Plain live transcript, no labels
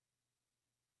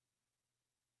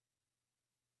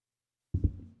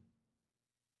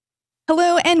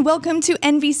Hello and welcome to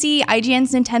NVC,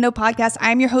 IGN's Nintendo podcast.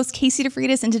 I'm your host, Casey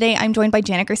DeFreitas, and today I'm joined by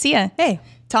Janet Garcia. Hey.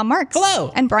 Tom Marks.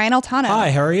 Hello. And Brian Altano. Hi,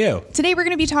 how are you? Today we're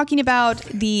going to be talking about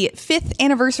the 5th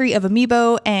anniversary of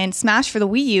Amiibo and Smash for the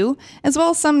Wii U, as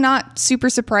well as some not super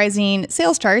surprising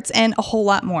sales charts and a whole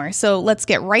lot more. So let's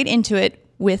get right into it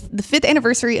with the 5th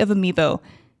anniversary of Amiibo.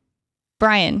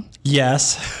 Brian.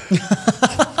 Yes.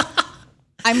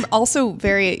 I'm also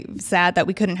very sad that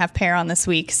we couldn't have Pear on this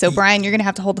week. So Brian, you're going to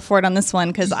have to hold the fort on this one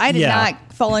because I did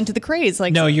not fall into the craze.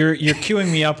 No, you're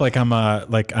queuing me up like I'm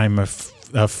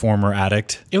a former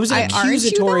addict. It was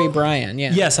accusatory, Brian.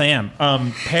 Yeah. Yes, I am.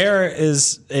 Pear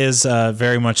is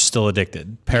very much still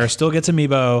addicted. Pear still gets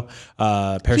Amiibo.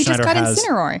 Pear he Schneider just got has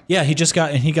Incineroar. Yeah,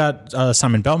 he got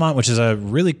Simon Belmont, which is a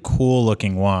really cool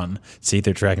looking one. See,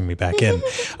 they're dragging me back in.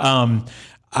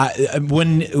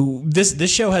 When this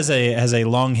show has a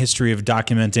long history of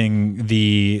documenting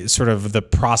the sort of the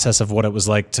process of what it was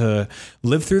like to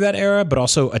live through that era, but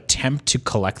also attempt to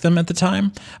collect them at the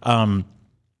time.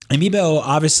 Amiibo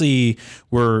obviously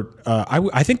were,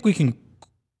 I think we can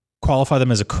qualify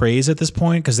them as a craze at this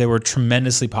point because they were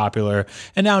tremendously popular,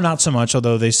 and now not so much,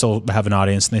 although they still have an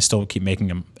audience and they still keep making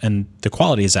them, and the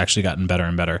quality has actually gotten better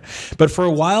and better. But for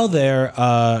a while there,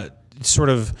 sort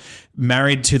of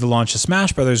married to the launch of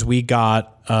Smash Brothers, we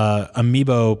got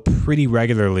Amiibo pretty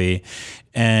regularly,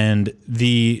 and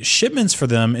the shipments for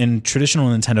them in traditional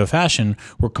Nintendo fashion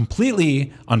were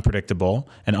completely unpredictable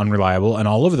and unreliable and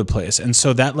all over the place. And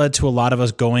so that led to a lot of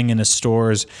us going into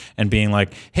stores and being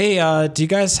like, hey, do you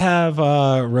guys have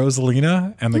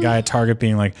Rosalina? And the guy at Target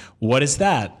being like, what is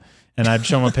that? And I'd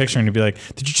show him a picture and he'd be like,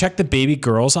 did you check the baby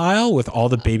girls aisle with all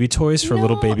the baby toys for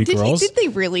little baby girls? Did they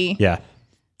really? Yeah.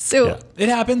 So yeah. It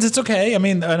happens. It's okay. I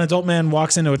mean, an adult man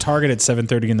walks into a Target at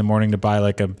 7:30 in the morning to buy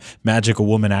like a magical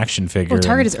woman action figure. Oh,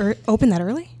 Target is open that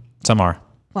early? Some are.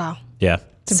 Wow. Yeah.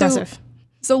 It's impressive.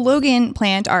 So Logan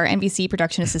Plant, our NVC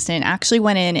production assistant, actually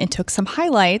went in and took some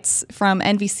highlights from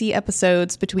NVC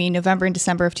episodes between November and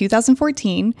December of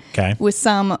 2014 with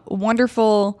some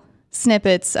wonderful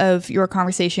snippets of your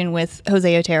conversation with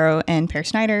Jose Otero and Pear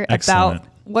Schneider about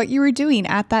what you were doing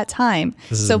at that time.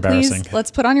 This is embarrassing. Please, let's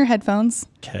put on your headphones.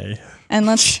 Okay. And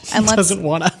let's doesn't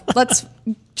wanna. Let's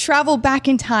travel back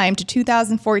in time to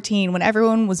 2014 when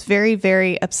everyone was very,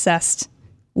 very obsessed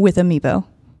with Amiibo.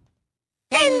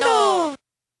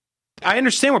 I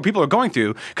understand what people are going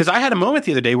through because I had a moment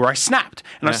the other day where I snapped,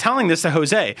 and I was telling this to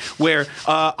Jose, where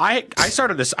I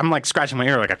started this. I'm like scratching my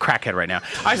ear like a crackhead right now.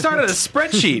 I started a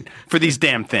spreadsheet for these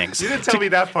damn things. You didn't tell me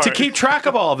that part. To keep track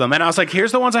of all of them, and I was like,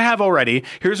 here's the ones I have already.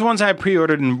 Here's the ones I have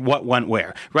pre-ordered and what went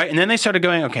where, right? And then they started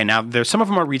going, okay, now there's some of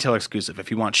them are retail exclusive. If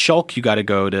you want Shulk, you got to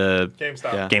go to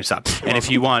GameStop. And if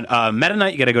you want Meta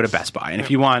Knight, you got to go to Best Buy. And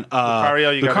if you want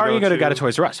Lucario, you got to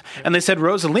Toys R Us. And they said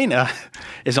Rosalina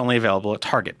is only available at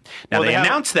Target. Now, they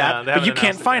announced that, but you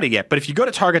can't find it yet. But if you go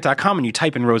to Target.com and you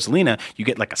type in Rosalina, you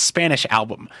get like a Spanish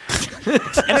album. And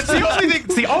it's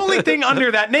the only thing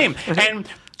under that name. And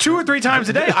 2 or 3 times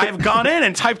a day, I have gone in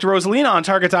and typed Rosalina on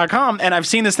Target.com, and I've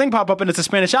seen this thing pop up, and it's a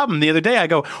Spanish album. The other day, I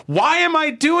go, why am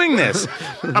I doing this?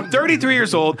 I'm 33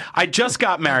 years old. I just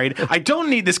got married. I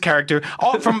don't need this character.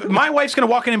 My wife's going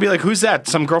to walk in and be like, who's that?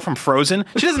 Some girl from Frozen?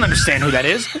 She doesn't understand who that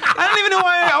is. I don't even know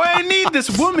why I need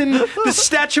this woman, this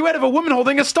statuette of a woman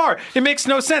holding a star. It makes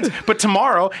no sense. But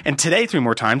tomorrow, and today 3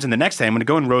 more times, and the next day, I'm going to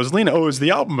go in Rosalina. Oh, it's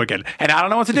the album again. And I don't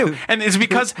know what to do. And it's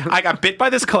because I got bit by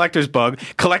this collector's bug.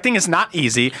 Collecting is not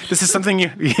easy. This is something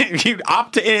you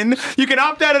opt in. You can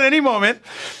opt out at any moment.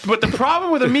 But the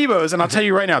problem with Amiibos, and I'll tell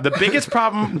you right now, the biggest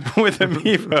problem with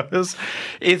Amiibos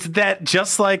is that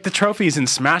just like the trophies in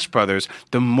Smash Brothers,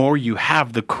 the more you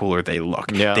have, the cooler they look.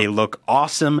 Yeah. They look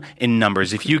awesome in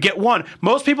numbers. If you get one,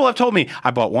 most people have told me,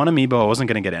 I bought one Amiibo, I wasn't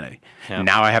going to get any. Yeah.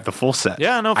 Now I have the full set.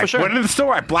 Yeah, no, for sure. I went into the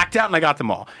store, I blacked out, and I got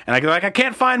them all. And I go like, I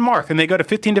can't find Marth, and they go to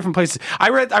 15 different places. I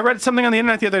read something on the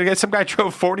internet the other day. Some guy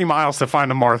drove 40 miles to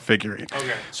find a Marth figurine.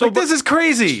 Okay. So this is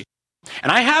crazy.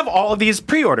 And I have all of these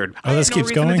pre-ordered. Oh, this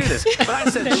keeps going. To do this. But I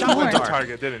said, shot in the dark.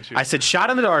 Target, didn't you? I said, shot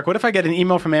in the dark. What if I get an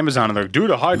email from Amazon and they're like, due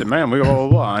to high demand, blah, blah,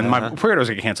 blah, and my pre-orders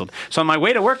get canceled. So on my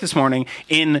way to work this morning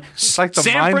in San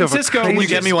Francisco, can you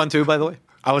get me one too, by the way?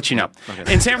 I'll let you know.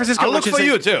 Okay. In San Francisco, I'll look for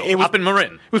you too. It was up in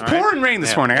Marin. It was pouring rain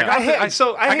this morning. I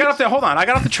got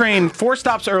off the train 4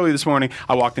 stops early this morning.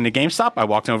 I walked into GameStop. I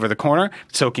walked over the corner,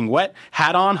 soaking wet,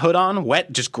 hat on, hood on,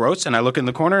 wet, just gross. And I look in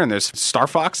the corner, and there's Star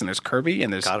Fox, and there's Kirby,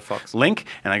 and there's Link.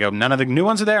 And I go, none of the new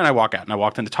ones are there. And I walk out, and I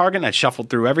walked into Target, and I shuffled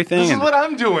through everything. This is what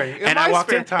I'm doing. And I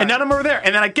walked in, and none of them were there.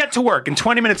 And then I get to work, and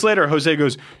 20 minutes later, Jose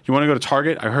goes, "You want to go to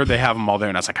Target? I heard they have them all there."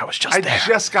 And I was like, I was just there. I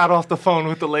just got off the phone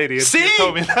with the lady. And See? she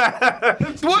told me that.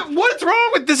 What's wrong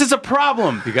with this? Is a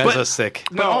problem. You guys are sick.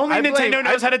 But only Nintendo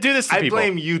knows how to do this to people. I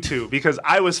blame you two because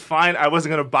I was fine. I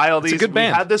wasn't going to buy all these. It's a good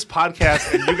band. We had this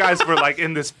podcast and you guys were like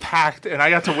in this pact and I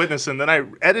got to witness and then I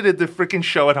edited the freaking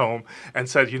show at home and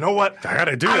said, you know what? I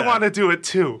gotta do that. I want to do it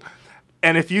too.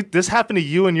 And if this happened to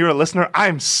you and you're a listener,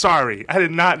 I'm sorry. I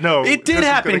did not know. It did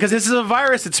happen because this is a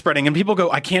virus that's spreading, and people go,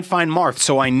 I can't find Marth,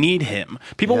 so I need him.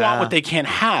 People want what they can't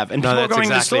have. And people are going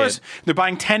to the stores, they're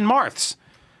buying 10 Marths.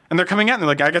 And they're coming out and they're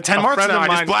like, I got 10 Marths now. I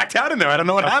just blacked out in there. I don't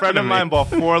know what happened to me. A friend of mine bought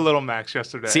 4 Little Macs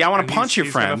yesterday. See, I want to punch your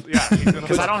friend.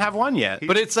 Because I don't have one yet.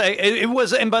 But it's like, it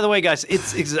was, and by the way, guys,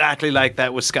 it's exactly like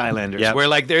that with Skylanders, where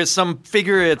like there's some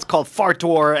figure, it's called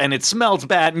Fartor, and it smells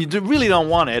bad, and you really don't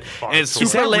want it. And it's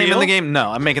super lame in the game.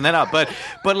 No, I'm making that up. But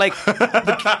like,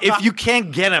 if you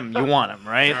can't get them, you want them,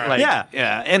 right? Like,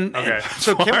 yeah. And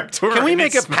so can we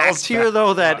make a pact here,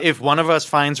 though, that if one of us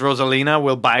finds Rosalina,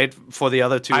 we'll buy it for the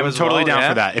other two? I'm totally down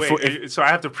for that. So I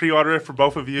have to pre-order it for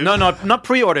both of you? No, not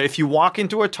pre-order. If you walk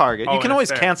into a Target, you can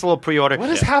always cancel a pre-order. What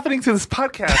is happening to this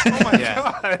podcast? Oh my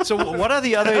god! So what are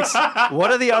the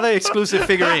other exclusive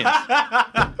figurines?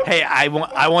 Hey, I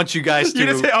want you guys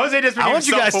to. I want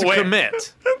you guys to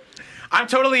commit. I'm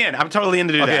totally in. I'm totally in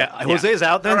to do that. Jose's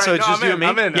out then, so it's just you and me?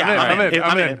 I'm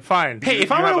in. Fine. Hey,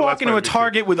 if I were to walk into a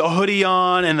Target with a hoodie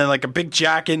on and then like a big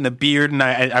jacket and a beard and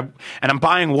I'm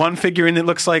buying one figurine that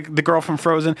looks like the girl from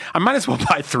Frozen, I might as well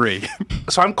buy 3.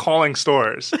 So I'm calling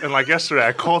stores. And like yesterday,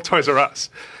 I called Toys R Us.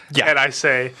 Yeah. And I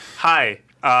say, hi.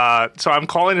 So I'm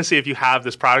calling to see if you have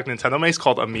this product Nintendo makes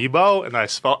called Amiibo. And I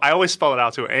always spell it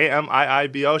out too.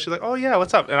 Amiibo. She's like, oh yeah,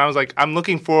 what's up? And I was like, I'm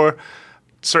looking for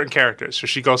certain characters. So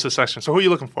she goes to the section. So who are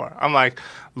you looking for? I'm like,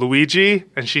 Luigi.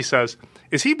 And she says,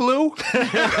 is he blue?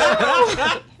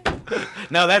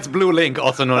 No, that's Blue Link,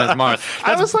 also known as Marth.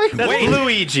 I was like, wait,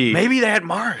 Luigi. Maybe they had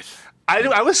Marth.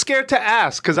 I was scared to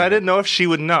ask because I didn't know if she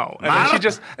would know. And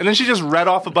then she just read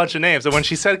off a bunch of names. And when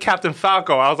she said Captain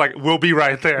Falco, I was like, we'll be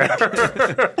right there.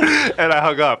 And I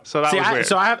hung up. So that was weird.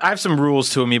 So I have some rules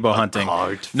to amiibo hunting.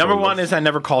 Number one is I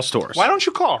never call stores. Why don't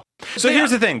you call? So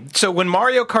here's the thing. So when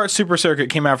Mario Kart Super Circuit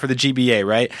came out for the GBA,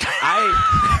 right?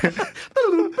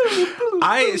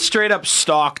 I straight up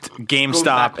stalked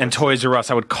GameStop and Toys R Us.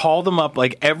 I would call them up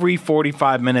like every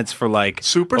 45 minutes for like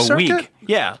Super a Circuit? week.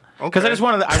 Yeah. Because I just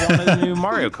wanted a new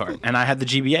Mario Kart, and I had the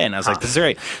GBA, and I was like, "This is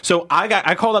great." So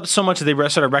I called up so much that they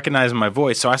started recognizing my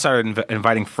voice. So I started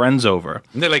inviting friends over.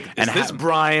 And they're like, "Is this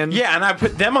Brian?" Yeah, and I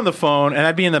put them on the phone, and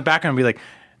I'd be in the background and be like,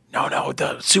 No,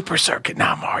 the Super Circuit,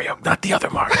 not Mario, not the other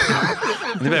Mario.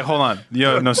 And they'd be like, hold on,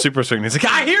 no Super Circuit. And he's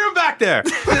like, I hear him back there.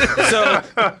 So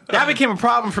that became a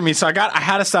problem for me. So I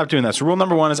had to stop doing that. So rule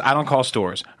number one is I don't call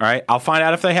stores. All right, I'll find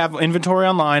out if they have inventory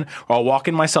online, or I'll walk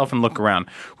in myself and look around.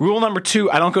 Rule number two,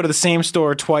 I don't go to the same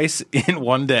store twice in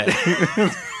one day.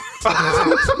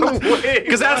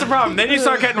 Because that's the problem. Then you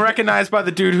start getting recognized by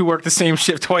the dude who worked the same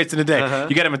shift twice in a day.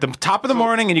 You get him at the top of the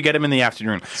morning and you get him in the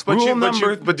afternoon.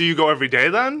 But do you go every day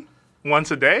then?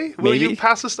 Once a day? Will you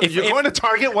pass this? You're going to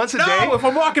Target once a day? No, if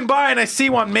I'm walking by and I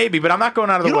see one, maybe, but I'm not going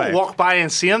out of the way. You don't walk by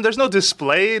and see them? There's no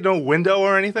display, no window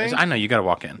or anything? I know, you got to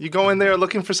walk in. You go in there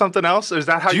looking for something else? Or is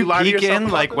that how you lie to yourself? Do you peek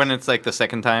in, like, when it's, like, the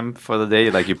second time for the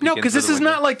day? Like you peek No, because this is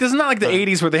not like the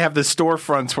 80s where they have the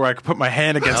storefronts where I could put my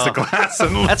hand against the glass.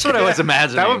 And that's what I was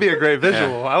imagining. That would be a great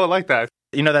visual. I would like that.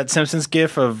 You know that Simpsons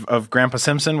gif of Grandpa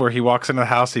Simpson where he walks into the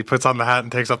house, he puts on the hat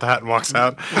and takes off the hat and walks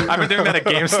out? I've been doing that at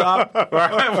GameStop where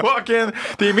I walk in,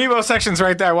 the Amiibo section's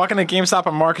right there. I walk into GameStop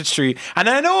on Market Street. And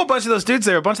I know a bunch of those dudes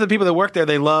there, a bunch of the people that work there,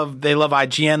 they love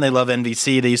IGN, they love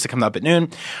NVC. They used to come up at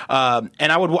noon. And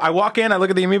I walk in, I look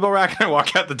at the Amiibo rack, and I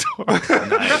walk out the door.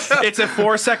 Nice. It's a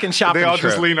 4-second shopping They all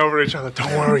trip. just lean over each other.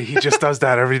 Don't worry, he just does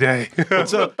that every day.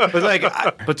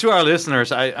 But to our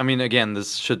listeners, I mean, again,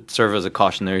 this should serve as a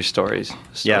cautionary story to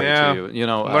you.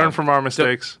 Learn from our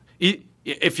mistakes.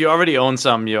 If you already own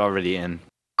some, you're already in.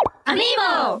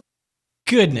 Amiibo!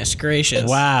 Goodness gracious.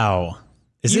 Wow.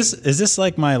 Is this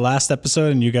like my last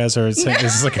episode and you guys are saying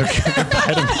this is like a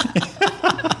goodbye to me?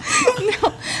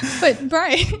 No, but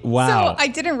Brian, wow. So I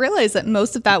didn't realize that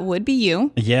most of that would be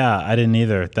you. Yeah, I didn't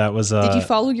either. That was Did you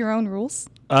follow your own rules?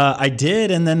 I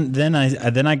did, and then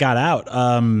I got out.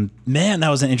 Man, that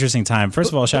was an interesting time.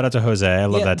 First of all, shout out to Jose. I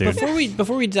love that dude.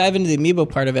 Before we dive into the Amiibo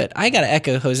part of it, I gotta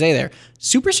echo Jose there.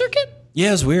 Super Circuit? Yeah,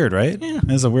 it was weird, right? Yeah.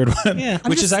 It was a weird one. Yeah.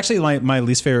 Which is actually my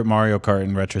least favorite Mario Kart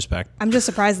in retrospect. I'm just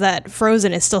surprised that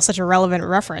Frozen is still such a relevant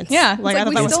reference. Yeah. Like I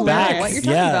thought that was still hilarious. know what you're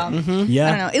talking about. Mm-hmm. Yeah. I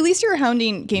don't know. At least you're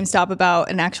hounding GameStop about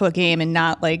an actual game and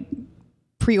not like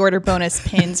pre-order bonus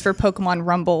pins for Pokemon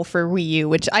Rumble for Wii U,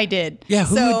 which I did. Yeah,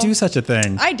 who would do such a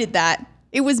thing? I did that.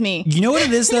 It was me. You know what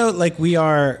it is though? Like we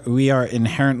are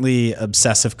inherently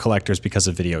obsessive collectors because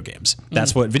of video games.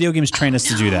 That's what video games train us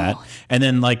to do that. And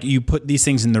then like you put these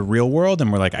things in the real world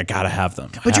and we're like, I gotta have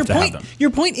them. But your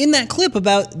point in that clip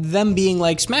about them being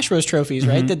like Smash Bros trophies,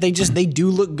 right? That they do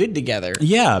look good together.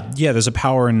 Yeah. There's a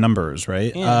power in numbers,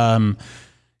 right? Yeah.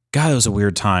 God, it was a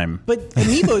weird time. But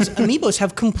amiibos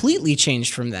have completely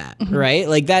changed from that, right?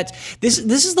 Like that. This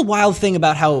is the wild thing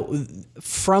about how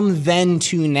from then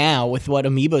to now, with what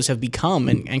amiibos have become,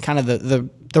 and kind of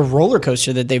the roller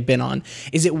coaster that they've been on,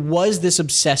 is it was this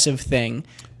obsessive thing.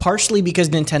 Partially because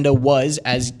Nintendo was,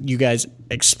 as you guys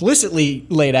explicitly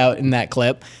laid out in that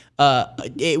clip,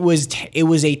 it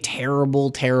was a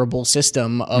terrible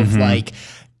system of like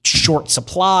short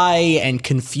supply and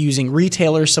confusing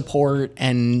retailer support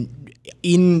and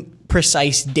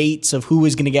imprecise dates of who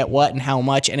was going to get what and how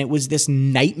much. And it was this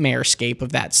nightmarescape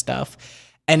of that stuff.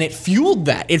 And it fueled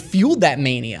that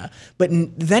mania. But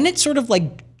then it sort of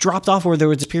like dropped off, where there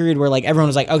was a period where like everyone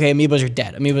was like, okay, amiibos are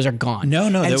dead. Amiibos are gone.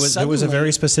 No, there was a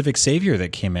very specific savior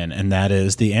that came in, and that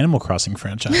is the Animal Crossing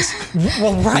franchise.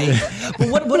 Well, right.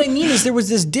 But what I mean is there was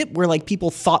this dip where like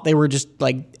people thought they were just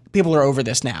like, people are over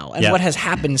this now. And what has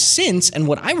happened since, and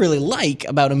what I really like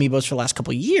about amiibos for the last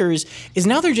couple of years, is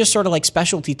now they're just sort of like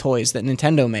specialty toys that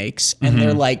Nintendo makes, and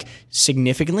they're like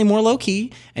significantly more low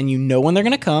key, and you know when they're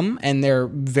going to come, and they're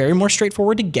very more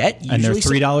straightforward to get. And they're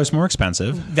 $3 more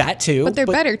expensive. That too. But they're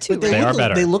better too. But they are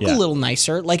better. They look a little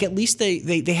nicer. Like at least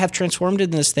they have transformed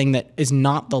into this thing that is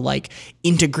not the like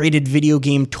integrated video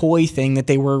game toy thing that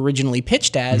they were originally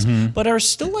pitched as, but are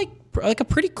still like a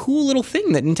pretty cool little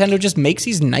thing that Nintendo just makes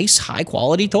these nice, high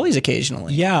quality toys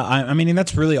occasionally. Yeah, I mean,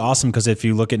 that's really awesome, because if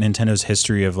you look at Nintendo's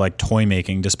history of like toy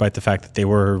making, despite the fact that they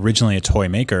were originally a toy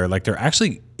maker, like there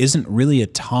actually isn't really a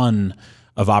ton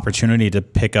of opportunity to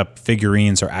pick up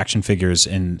figurines or action figures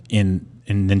in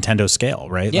Nintendo scale,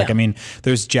 right? Yeah. Like, I mean,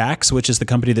 there's Jax, which is the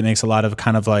company that makes a lot of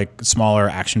kind of like smaller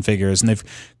action figures, and they've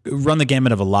run the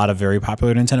gamut of a lot of very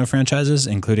popular Nintendo franchises,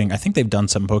 including, I think they've done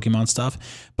some Pokemon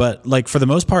stuff, but like for the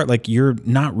most part, like you're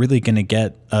not really going to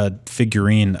get a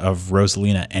figurine of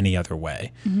Rosalina any other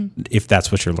way, if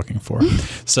that's what you're looking for.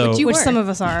 So, which some of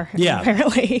us are,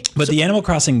 apparently. But the Animal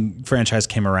Crossing franchise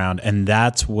came around, and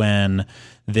that's when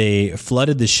they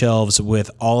flooded the shelves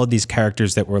with all of these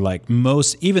characters that were like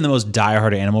even the most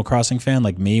diehard Animal Crossing fan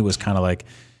like me was kind of like,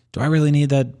 do I really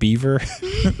need that beaver?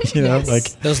 Like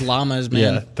those llamas,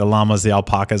 man. Yeah, the llamas, the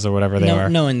alpacas, or whatever they are.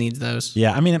 No one needs those.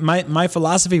 Yeah, I mean, my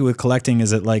philosophy with collecting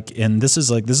is that like, and this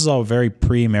is all very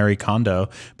pre-Marie Kondo,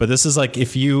 but this is like,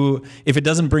 if it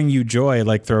doesn't bring you joy,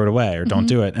 like throw it away or don't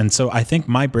do it. And so I think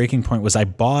my breaking point was I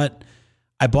bought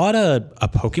a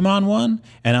Pokemon one,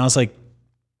 and I was like,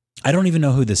 I don't even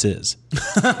know who this is.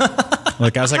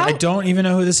 Like, I was like, I don't even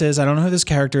know who this is. I don't know who this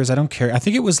character is. I don't care. I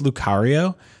think it was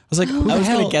Lucario. I was like, who the I was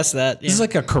hell? going to guess that. Yeah. This is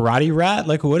like a karate rat.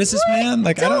 Like, what is this man?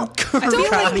 Like, I don't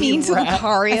like mean to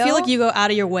Lucario. I feel like you go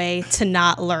out of your way to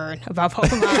not learn about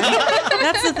Pokemon.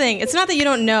 That's the thing. It's not that you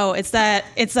don't know. It's that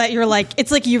you're like,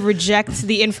 it's like you reject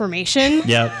the information.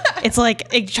 Yep. It's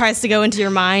like it tries to go into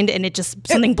your mind, and it just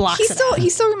something blocks it out. He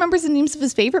still remembers the names of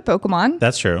his favorite Pokemon.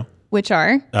 That's true. Which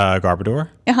are? Garbodor.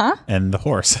 And the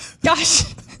horse. Gosh.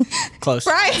 Close.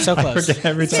 Right. So close. His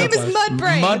name is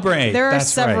Mudbrain. Mudbrain. There are That's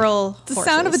several. It's the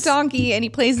sound of a donkey, and he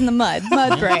plays in the mud.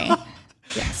 Mudbrain.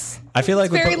 Yes. I feel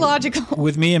like very logical.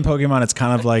 With me and Pokemon, it's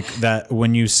kind of like that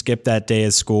when you skip that day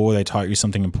at school where they taught you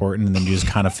something important, and then you just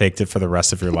kind of faked it for the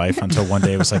rest of your life until one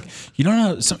day it was like, you don't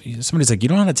know. Somebody's like, you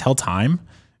don't know how to tell time.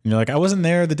 And you're like, I wasn't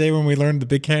there the day when we learned the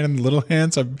big hand and the little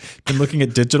hands. I've been looking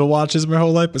at digital watches my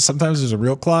whole life, but sometimes there's a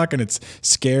real clock and it's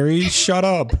scary. Shut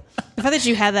up. The fact that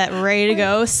you had that ready to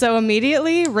go so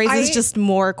immediately raises just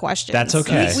more questions. That's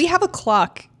okay. We have a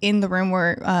clock in the room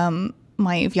where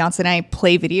my fiance and I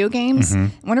play video games.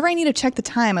 Whenever I need to check the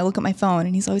time, I look at my phone,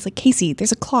 and he's always like, Casey,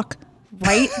 there's a clock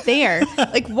right there.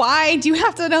 Like, why do you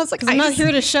have to know? It's like, I'm not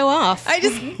here to show off. I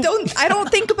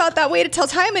don't think about that way to tell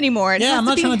time anymore. Yeah, I'm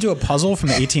not trying to do a puzzle from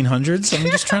the 1800s.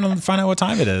 I'm just trying to find out what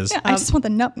time it is. Yeah, I just want the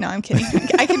no, I'm kidding.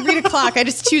 I can read a clock. I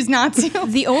just choose not to.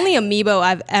 The only amiibo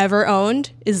I've ever owned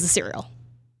is the cereal.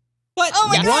 What? Oh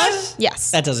my gosh.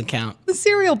 Yes. That doesn't count. The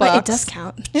cereal box. But it does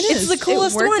count. It's the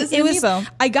coolest one. It was.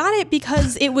 I got it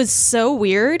because it was so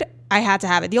weird. I had to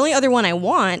have it. The only other one I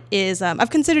want is I've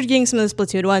considered getting some of the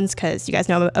Splatoon ones because you guys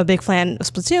know I'm a big fan of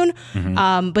Splatoon.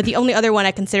 But the only other one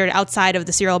I considered outside of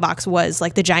the cereal box was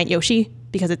like the giant Yoshi,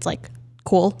 because it's like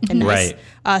cool and nice.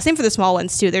 Right. Same for the small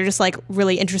ones too. They're just like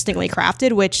really interestingly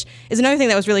crafted, which is another thing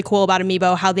that was really cool about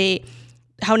Amiibo, how they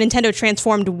how Nintendo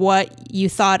transformed what you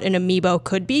thought an amiibo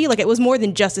could be. Like, it was more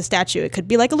than just a statue. It could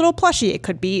be like a little plushie. It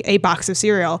could be a box of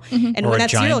cereal. And Or when a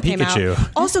that cereal giant came Pikachu. out,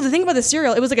 also the thing about the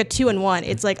cereal, it was like a 2-in-1.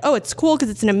 It's like, oh, it's cool because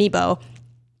it's an amiibo,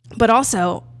 but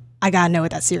also I gotta know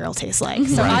what that cereal tastes like.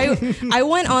 So I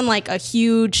went on like a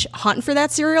huge hunt for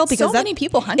that cereal because many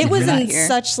people hunted it was for that in here.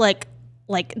 such like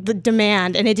the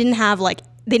demand, and it didn't have like.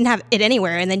 They didn't have it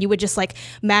anywhere, and then you would just like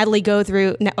madly go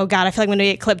through. Oh God, I feel like I'm gonna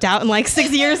get clipped out in like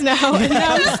 6 years now. And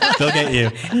They'll get you.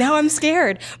 now I'm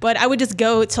scared. But I would just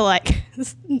go to like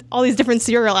all these different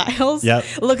cereal aisles,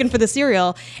 looking for the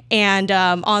cereal. And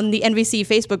on the NVC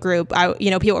Facebook group,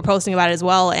 people were posting about it as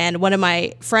well. And one of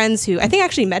my friends, who I think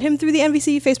actually met him through the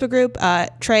NVC Facebook group,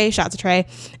 Trey, shout to Trey.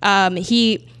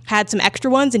 He had some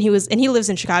extra ones, and he lives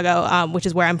in Chicago, which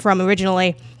is where I'm from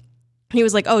originally. He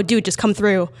was like, "Oh, dude, just come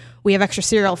through. We have extra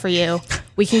cereal for you.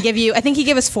 We can give you." I think he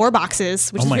gave us 4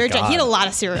 boxes, which is very generous. He had a lot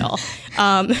of cereal.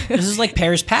 This is like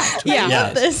Pear's Pact. Yeah.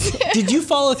 Yes. Did you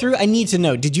follow through? I need to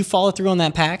know. Did you follow through on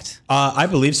that pact? I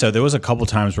believe so. There was a couple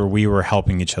times where we were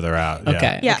helping each other out.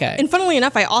 Okay. Yeah. Okay. And funnily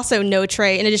enough, I also know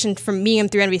Trey. In addition from me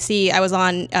and through NBC, I was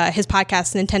on his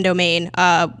podcast, Nintendo Main,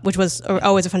 which was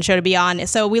always a fun show to be on.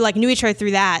 So we like knew each other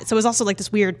through that. So it was also like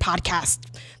this weird podcast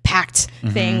pact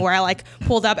thing where I like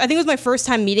pulled up. I think it was my first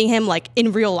time meeting him like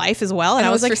in real life as well. And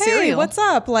I was like, "Hey, cereal. what's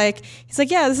up?" Like, he's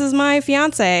like, "Yeah, this is my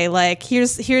fiance. Like,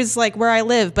 here's like where I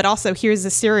live, but also here's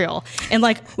the cereal." And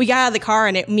like we got out of the car,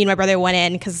 and me and my brother went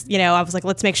in because I was like,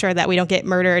 let's make sure that we don't get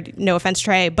murdered. No offense,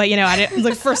 Trey, but I didn't. It was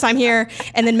like first time here,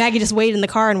 and then Maggie just waited in the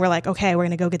car, and we're like, okay, we're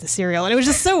gonna go get the cereal, and it was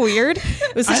just so weird.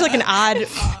 It was such like an odd.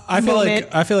 I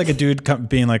feel like a dude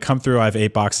being like, "Come through, I have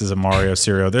 8 boxes of Mario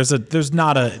cereal." There's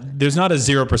not a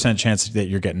 0% chance that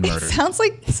you're getting murdered. Sounds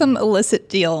like some illicit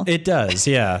deal. It does,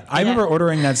 yeah. I remember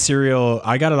ordering that cereal.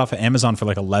 I got it off of Amazon for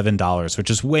like $11, which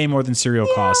is way more than cereal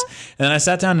costs. And then I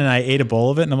sat down and I ate a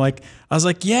bowl of it, and I was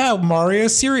like, yeah, Mario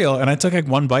cereal. And I took like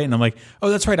one bite, and I'm like, oh,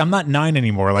 that's right, I'm not 9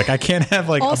 anymore. Like I can't have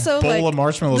like also, a bowl of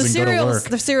marshmallows and go to work.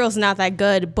 The cereal's not that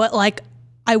good, but like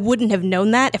I wouldn't have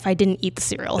known that if I didn't eat the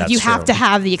cereal. That's you have true. to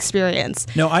have the experience.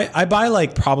 No, I buy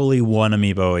like probably 1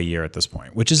 amiibo a year at this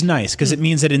point, which is nice because it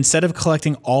means that instead of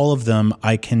collecting all of them,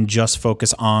 I can just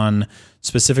focus on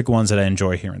specific ones that I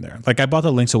enjoy here and there. Like I bought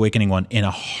the Link's Awakening one in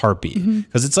a heartbeat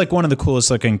because it's like one of the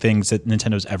coolest looking things that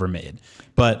Nintendo's ever made.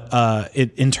 But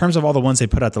in terms of all the ones they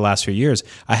put out the last few years,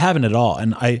 I haven't at all.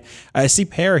 And I see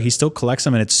Pear, he still collects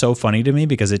them, and it's so funny to me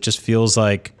because it just feels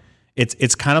like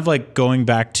it's kind of like going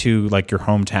back to like your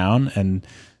hometown and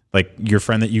like your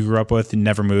friend that you grew up with and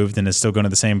never moved and is still going to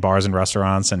the same bars and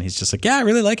restaurants, and he's just like, yeah, I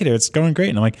really like it here. It's going great.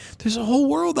 And I'm like, there's a whole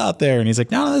world out there. And he's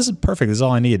like, no, this is perfect. This is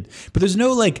all I need. But there's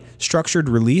no like structured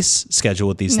release schedule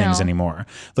with these things anymore.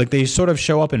 Like they sort of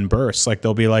show up in bursts. Like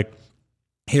they'll be like,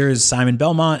 here's Simon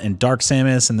Belmont and Dark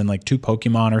Samus and then like 2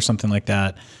 Pokemon or something like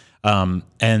that.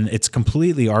 And it's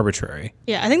completely arbitrary.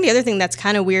 Yeah, I think the other thing that's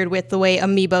kind of weird with the way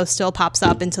Amiibo still pops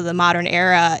up into the modern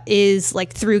era is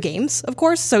like through games, of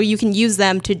course. So you can use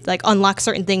them to like unlock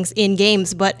certain things in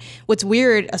games. But what's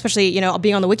weird, especially,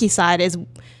 being on the wiki side, is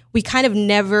we kind of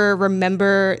never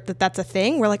remember that that's a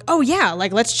thing. We're like, oh yeah,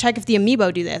 like let's check if the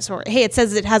Amiibo do this, or hey, it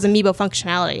says it has Amiibo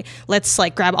functionality. Let's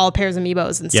like grab all pairs of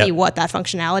Amiibos and see what that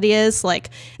functionality is. Like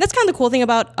that's kind of the cool thing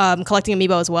about collecting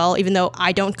Amiibo as well. Even though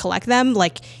I don't collect them,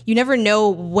 like you never know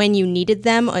when you needed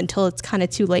them until it's kind of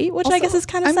too late, which Also, I guess is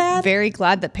kind of sad. I'm very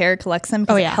glad that Pear collects them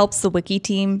because it helps the wiki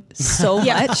team so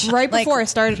much. Right before I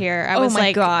started here, I was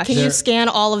like, gosh. can you scan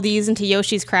all of these into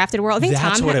Yoshi's Crafted World? I think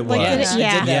That's Tom what had, it was. did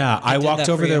it. Yeah. I walked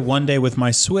over there one day with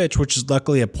my Switch, which is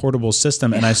luckily a portable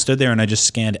system, and I stood there and I just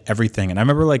scanned everything. And I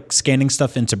remember like scanning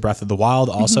stuff into Breath of the Wild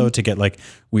also to get like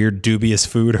weird dubious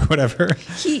food or whatever.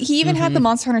 He even had the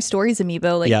Monster Hunter Stories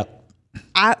amiibo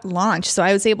at launch, so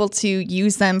I was able to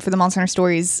use them for the Monster Hunter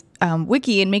Stories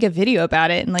wiki and make a video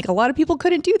about it. And like a lot of people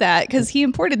couldn't do that because he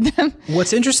imported them.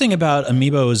 What's interesting about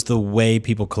amiibo is the way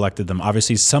people collected them.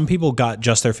 Obviously, some people got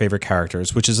just their favorite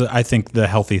characters, which is, I think, the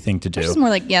healthy thing to do. It's more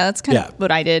like, that's kind of what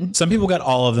I did. Some people got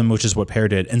all of them, which is what Pear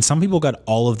did. And some people got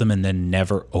all of them and then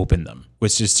never opened them,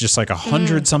 which is just like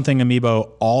 100-something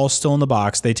amiibo all still in the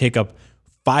box. They take up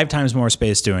 5 times more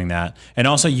space doing that. And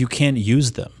also, you can't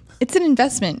use them. It's an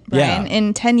investment, Brian. Yeah.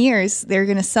 In 10 years, they're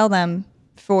going to sell them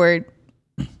for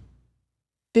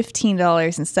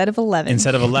 $15 instead of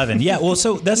 $11. Yeah, well,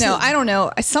 so that's... I don't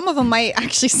know. Some of them might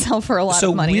actually sell for a lot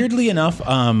of money. So weirdly enough,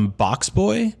 Box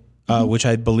Boy, which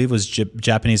I believe was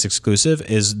Japanese exclusive,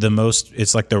 is the most...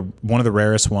 It's like one of the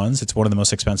rarest ones. It's one of the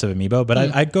most expensive amiibo. But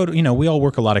I go to... we all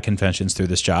work a lot of conventions through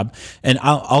this job. And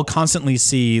I'll constantly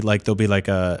see like there'll be like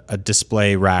a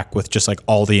display rack with just like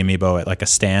all the amiibo at like a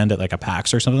stand at like a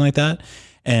PAX or something like that.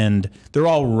 and they're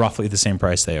all roughly the same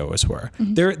price they always were.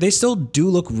 They still do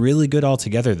look really good all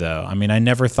together, though. I mean, I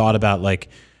never thought about like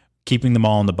keeping them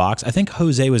all in the box. I think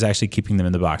Jose was actually keeping them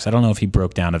in the box. I don't know if he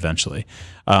broke down eventually.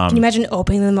 Can you imagine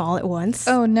opening them all at once?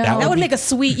 Oh no, that would make a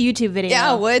sweet YouTube video.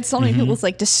 Yeah, it would. So many people's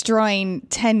like destroying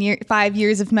 5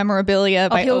 years of memorabilia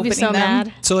by people would opening be so them.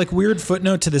 mad. So like weird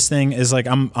footnote to this thing is like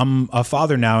I'm a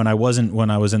father now, and I wasn't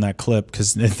when I was in that clip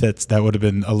because that would have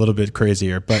been a little bit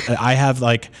crazier. But I have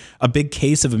like a big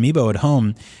case of Amiibo at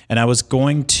home, and I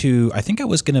think I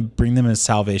was going to bring them as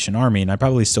Salvation Army, and I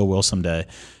probably still will someday.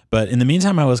 But in the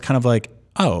meantime, I was kind of like,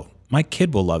 oh, my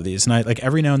kid will love these. And I like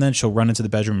every now and then she'll run into the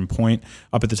bedroom and point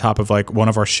up at the top of like one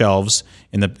of our shelves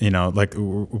in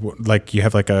the, like you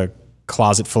have like a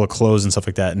closet full of clothes and stuff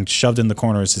like that. And shoved in the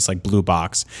corner is this like blue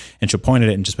box. And she'll point at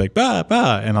it and just be like, bah,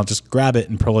 bah. And I'll just grab it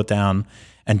and pull it down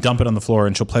and dump it on the floor.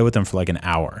 And she'll play with them for like an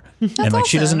hour. And like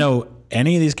she doesn't know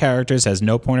any of these characters, has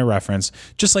no point of reference,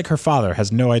 just like her father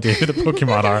has no idea who the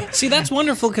Pokemon are. See, that's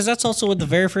wonderful because that's also what the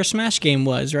very first Smash game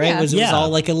was, right? Yeah. It was all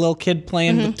like a little kid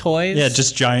playing with toys. Yeah,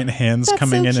 just giant hands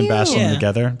coming in and bashing them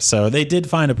together. So they did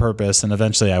find a purpose, and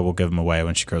eventually I will give them away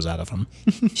when she grows out of them.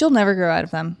 She'll never grow out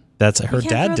of them. That's her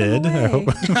dad did. I hope.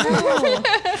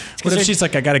 What if she's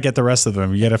like, I got to get the rest of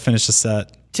them? You got to finish the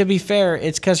set. To be fair,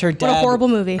 it's because her dad. What a horrible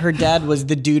movie. Her dad was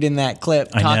the dude in that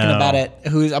clip talking about it,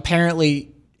 who apparently,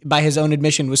 by his own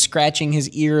admission, was scratching his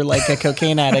ear like a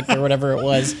cocaine addict or whatever it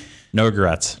was. No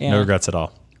regrets. Yeah. No regrets at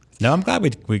all. No, I'm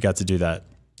glad we got to do that.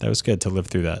 That was good to live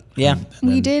through that. Yeah.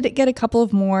 We did get a couple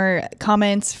of more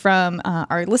comments from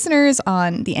our listeners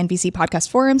on the NVC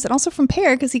podcast forums and also from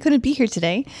Pear because he couldn't be here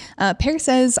today. Pear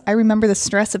says, I remember the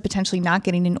stress of potentially not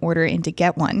getting an order and to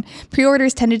get one.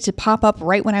 Pre-orders tended to pop up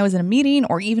right when I was in a meeting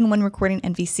or even when recording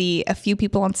NVC. A few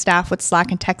people on staff would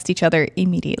Slack and text each other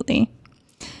immediately.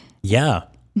 Yeah.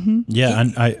 Mm-hmm. Yeah.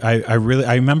 And I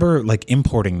remember like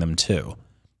importing them too.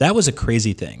 That was a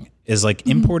crazy thing is like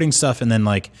importing stuff and then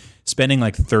like spending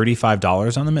like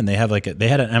 $35 on them. And they had an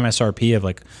MSRP of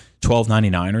like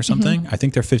 $12.99 or something. I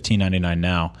think they're $15.99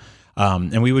 now.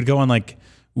 And we would go on like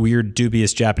weird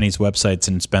dubious Japanese websites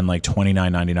and spend like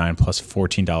 $29.99 plus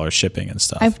 $14 shipping and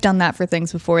stuff. I've done that for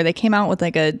things before. They came out with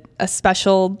like a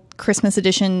special Christmas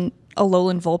edition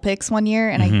Alolan Vulpix one year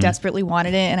and I desperately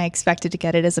wanted it and I expected to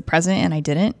get it as a present and I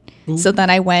didn't. Ooh. So then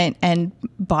I went and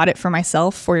bought it for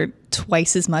myself for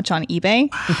twice as much on eBay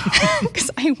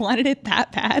because I wanted it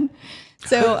that bad.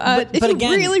 So if you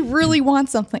really, really want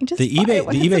something, just the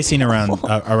eBay scene around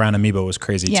Amiibo was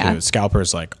crazy too.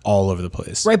 Scalpers like all over the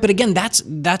place. Right, but again,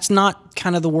 that's not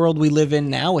kind of the world we live in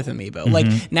now with Amiibo.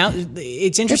 Like now,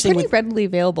 it's interesting. They're pretty readily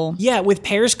available. Yeah, with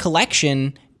Pear's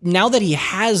collection, now that he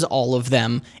has all of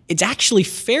them, it's actually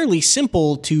fairly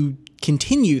simple to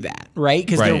continue that, right?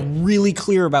 Because they're really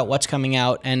clear about what's coming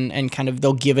out and kind of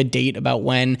they'll give a date about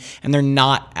when, and they're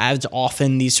not as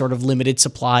often these sort of limited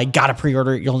supply, gotta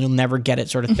pre-order it, you'll never get it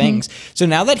sort of things. So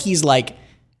now that he's like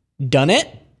done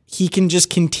it, he can just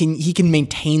continue, he can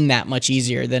maintain that much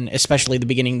easier than especially the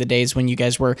beginning of the days when you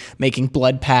guys were making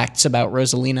blood pacts about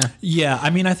Rosalina. Yeah, I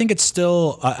mean, I think it's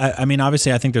still, I mean,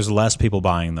 obviously I think there's less people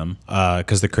buying them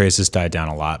because the craze has died down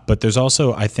a lot, but there's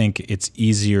also, I think it's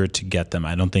easier to get them.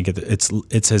 I don't think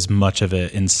it's as much of an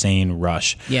insane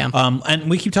rush. Yeah. And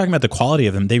we keep talking about the quality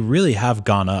of them. They really have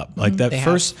gone up. Like that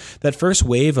first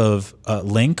wave of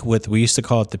Link with, we used to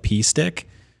call it the P stick.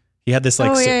 He had this he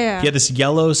had this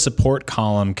yellow support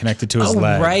column connected to his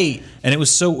leg. Right. And it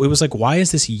was like, why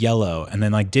is this yellow? And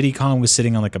then like Diddy Kong was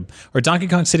sitting on Donkey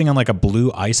Kong sitting on like a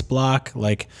blue ice block.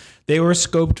 Like they were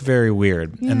scoped very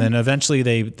weird. Yeah. And then eventually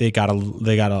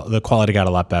the quality got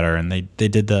a lot better and they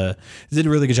did a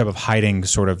really good job of hiding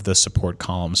sort of the support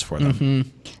columns for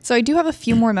them. So I do have a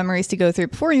few more memories to go through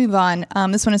before we move on.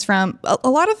 This one is from a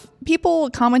lot of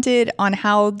people commented on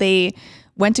how they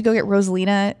went to go get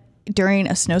Rosalina during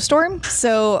a snowstorm.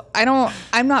 So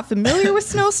I'm not familiar with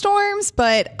snowstorms,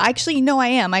 but actually, no, I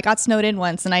am. I got snowed in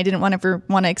once and I didn't want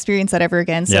to experience that ever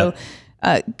again. So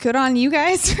good on you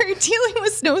guys for dealing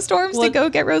with snowstorms to go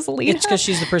get Rosalina. It's because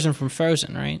she's the person from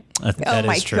Frozen, right? That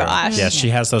my is true. gosh. Yeah, she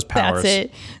has those powers. That's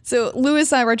it. So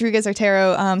Luis Rodriguez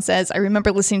Artero says, I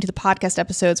remember listening to the podcast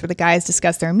episodes where the guys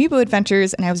discussed their Amiibo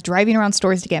adventures and I was driving around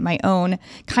stores to get my own.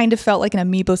 Kind of felt like an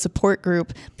Amiibo support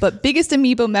group. But biggest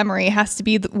Amiibo memory has to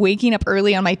be waking up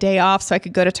early on my day off so I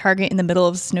could go to Target in the middle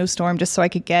of a snowstorm just so I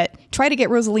could try to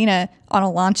get Rosalina on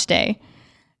a launch day.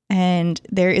 And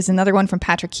there is another one from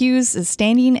Patrick Hughes, is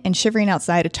standing and shivering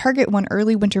outside a Target one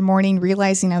early winter morning,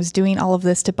 realizing I was doing all of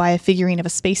this to buy a figurine of a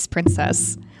space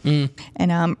princess.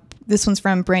 And This one's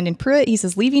from Brandon Pruitt. He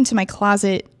says, leaving to my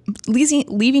closest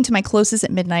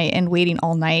at midnight and waiting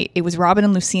all night. It was Robin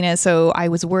and Lucina, so I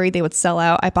was worried they would sell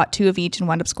out. I bought 2 of each and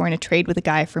wound up scoring a trade with a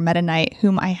guy for Meta Knight,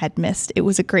 whom I had missed. It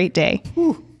was a great day.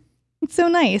 Whew. It's so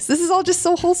nice. This is all just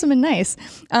so wholesome and nice.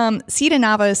 Cita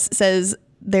Navas says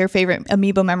their favorite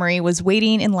amiibo memory was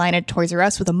waiting in line at Toys R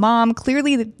Us with a mom,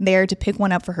 clearly there to pick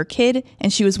one up for her kid,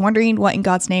 and she was wondering what in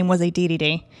God's name was a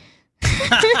DDD.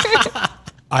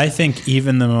 I think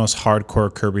even the most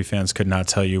hardcore Kirby fans could not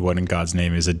tell you what in God's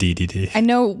name is a DDD. I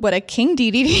know what a king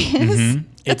DDD is. Mm-hmm.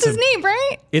 That's his name,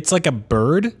 right? It's like a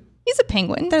bird. He's a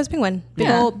penguin. That is penguin.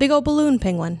 Big old balloon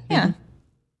penguin. Yeah. Mm-hmm.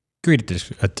 Agree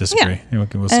to disagree. Yeah.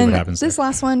 We'll see what happens. This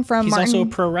last one from He's Martin. also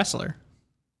a pro wrestler.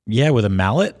 Yeah, with a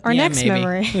mallet. Our next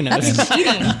memory. Who knows?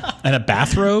 And a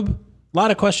bathrobe. A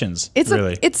lot of questions. It's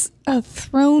a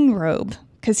throne robe.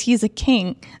 Because he's a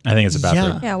king. I think it's a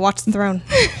bathrobe. Yeah, watch the throne.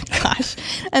 Gosh.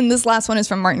 And this last one is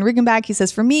from Martin Riggenbach. He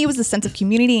says, for me, it was the sense of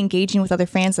community engaging with other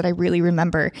fans that I really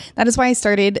remember. That is why I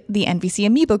started the NVC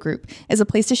Amiibo group as a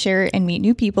place to share and meet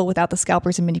new people without the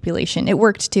scalpers and manipulation. It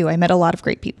worked too. I met a lot of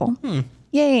great people.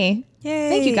 Yay.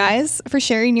 Thank you guys for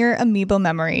sharing your Amiibo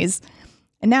memories.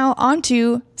 And now on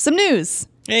to some news.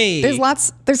 Hey.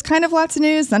 There's kind of lots of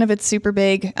news. None of it's super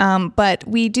big. But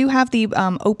we do have the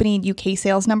opening UK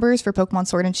sales numbers for Pokemon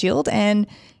Sword and Shield, and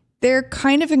they're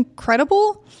kind of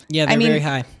incredible. Yeah, they're very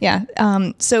high. Yeah.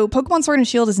 So Pokemon Sword and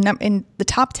Shield is in the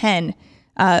top 10.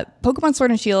 Pokemon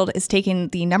Sword and Shield is taking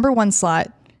the number 1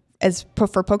 slot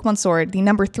for Pokemon Sword, the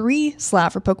number 3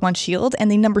 slot for Pokemon Shield,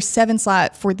 and the number 7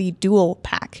 slot for the dual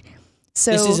pack.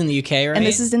 So this is in the UK, right? And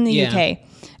this is in the UK.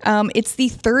 It's the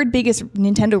 3rd biggest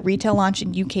Nintendo retail launch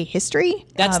in UK history.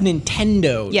 That's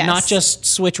Nintendo, yes. not just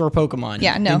Switch or Pokemon.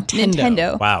 Yeah, no,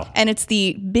 Nintendo. Wow. And it's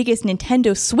the biggest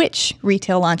Nintendo Switch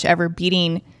retail launch ever,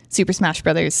 beating Super Smash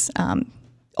Bros.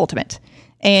 Ultimate.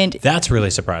 And that's really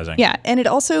surprising. Yeah, and it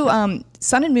also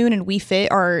Sun and Moon and Wii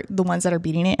Fit are the ones that are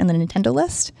beating it in the Nintendo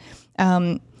list.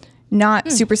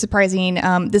 Not super surprising.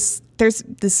 This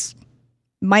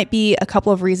might be a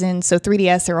couple of reasons. So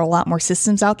 3DS, there are a lot more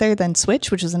systems out there than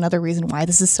Switch, which is another reason why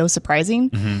this is so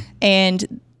surprising. Mm-hmm.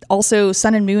 And also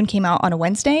Sun and Moon came out on a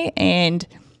Wednesday and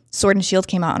Sword and Shield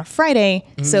came out on a Friday.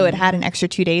 So it had an extra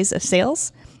 2 days of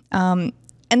sales. And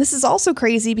this is also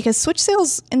crazy because Switch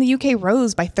sales in the UK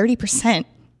rose by 30%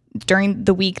 during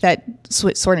the week that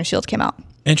Sword and Shield came out.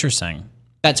 Interesting.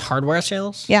 That's hardware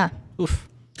sales? Yeah. Oof.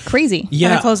 Crazy. Yeah.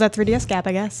 Gotta close that 3DS gap,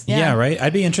 I guess. Yeah, right.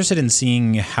 I'd be interested in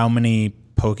seeing how many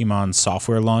Pokemon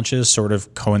software launches sort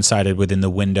of coincided within the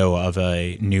window of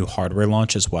a new hardware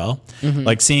launch as well. Mm-hmm.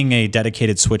 Like seeing a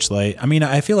dedicated Switch Lite. I mean,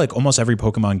 I feel like almost every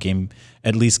Pokemon game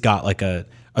at least got like a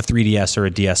 3DS or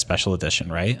a DS special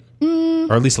edition, right?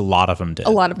 Or at least a lot of them did. A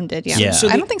lot of them did, yeah. So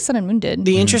I don't think Sun and Moon did.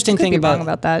 The interesting thing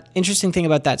about that. Interesting thing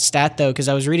about that stat though, because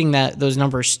I was reading those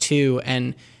numbers too,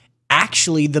 and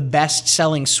actually the best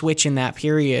selling Switch in that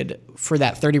period for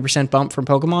that 30% bump from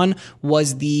Pokemon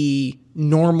was the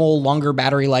normal longer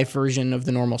battery life version of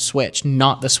the normal Switch,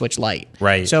 not the Switch Lite.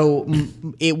 Right. So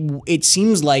it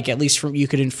seems like, at least you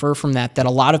could infer from that a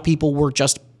lot of people were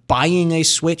just buying a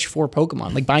Switch for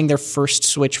Pokemon, like buying their first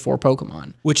Switch for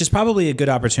Pokemon. Which is probably a good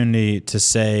opportunity to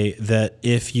say that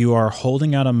if you are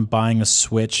holding out on buying a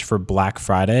Switch for Black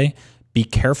Friday, be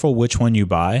careful which one you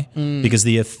buy, because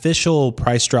the official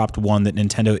price dropped one that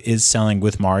Nintendo is selling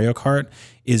with Mario Kart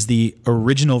is the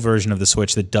original version of the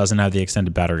Switch that doesn't have the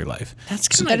extended battery life.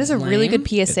 That is a really good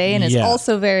PSA and is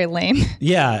also very lame.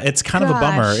 Yeah, it's kind of a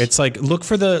bummer. It's like look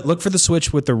for the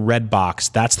Switch with the red box.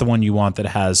 That's the one you want that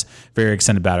has very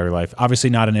extended battery life. Obviously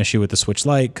not an issue with the Switch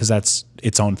Lite because that's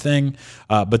its own thing.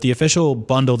 But the official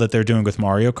bundle that they're doing with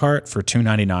Mario Kart for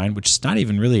 $299, which is not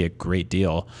even really a great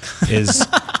deal, is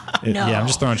yeah, I'm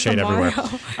just throwing shade everywhere.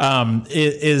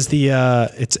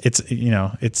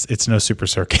 It's no Super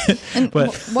Circuit.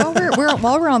 But while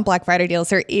we're on Black Friday deals,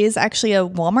 there is actually a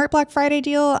Walmart Black Friday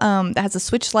deal that has a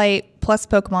Switch Lite plus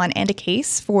Pokemon and a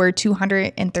case for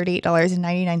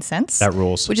 $238.99. That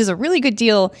rules. Which is a really good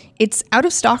deal. It's out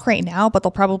of stock right now, but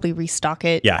they'll probably restock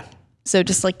it. Yeah. So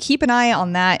just like keep an eye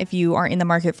on that if you are in the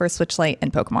market for Switch Lite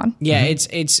and Pokemon. Yeah,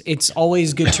 it's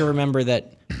always good to remember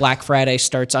that Black Friday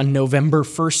starts on November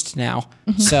 1st now.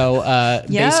 So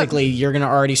basically you're going to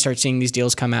already start seeing these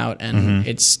deals come out, and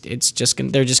they're just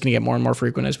going to get more and more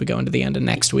frequent as we go into the end of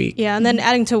next week. Yeah, and then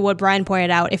adding to what Brian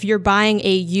pointed out, if you're buying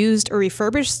a used or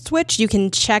refurbished Switch, you can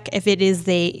check if it is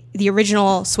the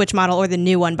original Switch model or the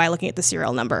new one by looking at the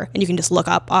serial number, and you can just look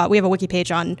up. We have a wiki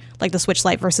page on like the Switch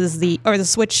Lite versus the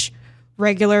Switch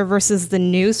regular versus the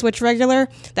new Switch regular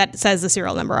that says the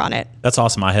serial number on it. That's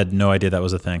awesome. I had no idea that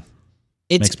was a thing.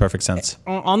 Makes perfect sense.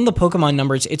 On the Pokemon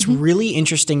numbers, it's really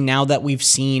interesting now that we've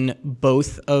seen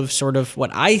both of sort of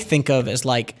what I think of as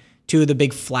like two of the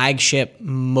big flagship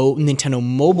Nintendo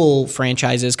mobile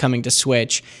franchises coming to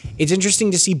Switch. It's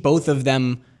interesting to see both of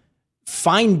them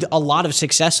find a lot of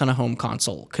success on a home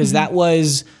console, because that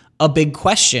was a big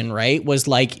question, right? Was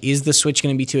like, is the Switch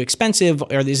going to be too expensive,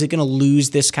 or is it going to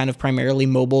lose this kind of primarily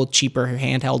mobile, cheaper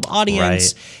handheld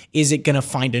audience? Right. Is it going to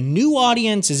find a new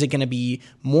audience? Is it going to be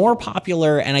more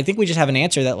popular? And I think we just have an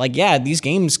answer that like, yeah, these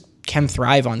games can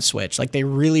thrive on Switch. Like they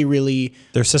really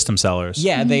they're system sellers.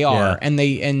 Yeah, they are. Yeah.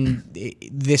 And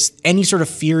this any sort of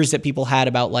fears that people had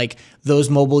about like those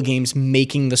mobile games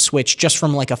making the Switch just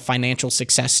from like a financial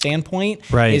success standpoint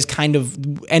is kind of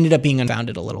ended up being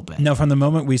unfounded a little bit. No, from the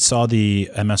moment we saw the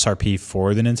MSRP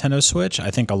for the Nintendo Switch, I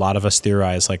think a lot of us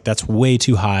theorized like that's way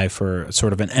too high for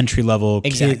sort of an entry level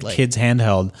kids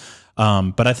handheld.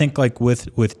 But I think like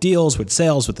with deals, with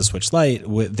sales, with the Switch Lite,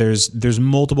 there's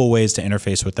multiple ways to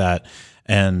interface with that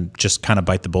and just kind of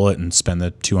bite the bullet and spend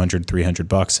the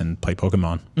 $200-$300 and play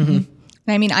Pokemon. Mm-hmm.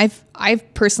 I mean,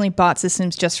 I've personally bought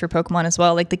systems just for Pokemon as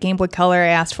well. Like the Game Boy Color I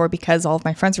asked for because all of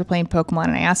my friends were playing Pokemon,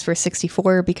 and I asked for a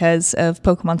 64 because of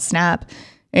Pokemon Snap.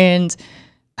 And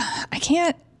I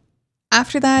can't,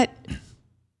 after that,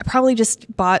 I probably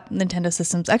just bought Nintendo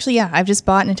systems. Actually, yeah, I've just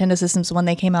bought Nintendo systems when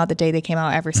they came out, the day they came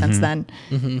out, ever since then,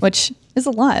 which is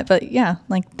a lot. But yeah,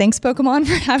 like thanks Pokemon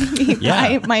for having me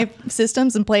buy my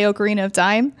systems and play Ocarina of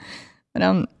Time. But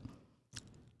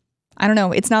I don't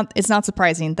know. It's not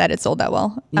surprising that it sold that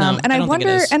well. No, and I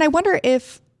wonder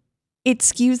if it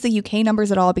skews the UK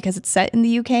numbers at all because it's set in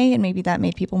the UK and maybe that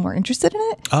made people more interested in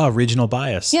it. Oh, regional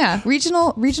bias. Yeah,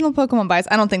 regional Pokemon bias.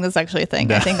 I don't think that's actually a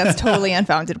thing. I think that's totally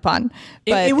unfounded upon.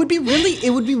 But it would be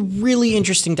really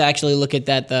interesting to actually look at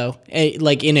that though,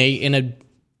 like in a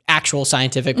actual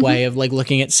scientific way of like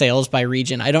looking at sales by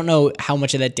region. I don't know how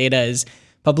much of that data is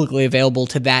publicly available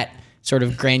to that sort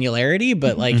of granularity,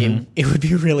 but like it would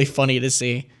be really funny to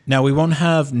see. Now, we won't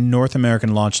have North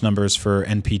American launch numbers for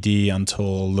NPD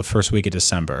until the first week of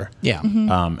December. Yeah.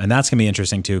 And that's going to be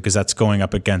interesting too, because that's going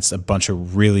up against a bunch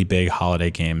of really big holiday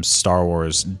games. Star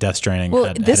Wars, Death Stranding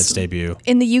had its debut.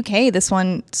 In the UK, this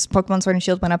one, Pokemon Sword and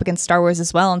Shield, went up against Star Wars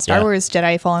as well, and Star Wars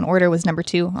Jedi Fallen Order was number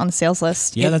 2 on the sales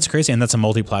list. Yeah, that's crazy, and that's a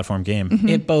multi-platform game.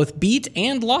 It both beat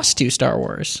and lost to Star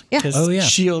Wars. Yeah.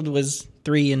 Shield was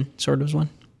 3 and Sword was 1.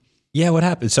 Yeah, what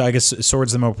happened? So I guess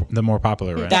Sword's the more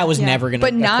popular, right? That was never going to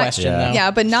be a question, though.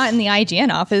 Yeah, but not in the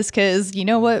IGN office, because you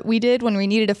know what we did when we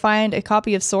needed to find a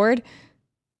copy of Sword?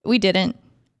 We didn't.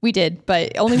 We did,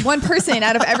 but only one person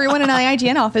out of everyone in the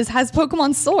IGN office has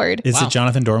Pokemon Sword. Is it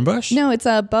Jonathan Dornbush? No, it's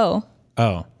a Bo.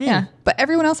 Oh. Yeah, but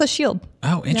everyone else has Shield.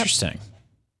 Oh, interesting.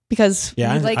 Because we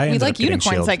like unicorns,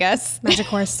 Shield. I guess. Magic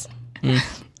Horse.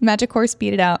 Magic Horse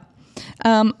beat it out.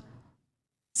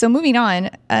 So moving on,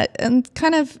 and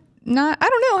kind of I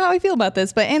don't know how I feel about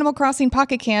this, but Animal Crossing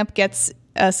Pocket Camp gets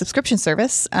a subscription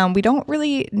service. We don't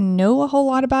really know a whole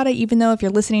lot about it, even though if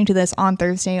you're listening to this on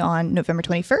Thursday on November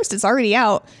 21st, it's already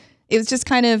out. It was just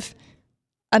kind of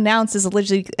announced as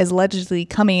allegedly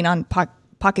coming on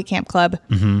Pocket Camp Club,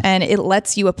 and it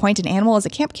lets you appoint an animal as a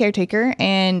camp caretaker,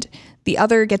 and the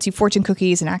other gets you fortune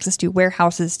cookies and access to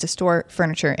warehouses to store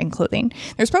furniture and clothing.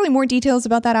 There's probably more details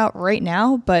about that out right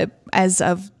now, but as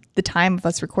of the time of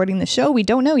us recording the show, we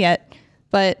don't know yet.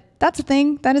 But that's a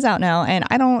thing that is out now, and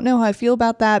I don't know how I feel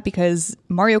about that because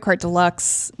Mario Kart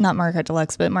Deluxe, not Mario Kart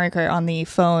Deluxe, but Mario Kart on the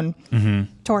phone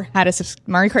Tour had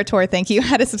Mario Kart Tour, thank you,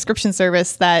 had a subscription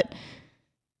service that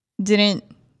didn't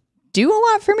do a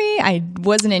lot for me. I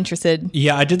wasn't interested.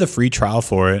 Yeah, I did the free trial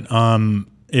for it.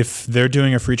 If they're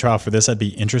doing a free trial for this, I'd be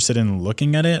interested in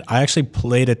looking at it. I actually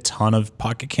played a ton of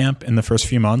Pocket Camp in the first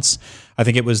few months. I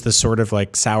think it was the sort of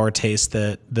like sour taste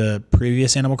that the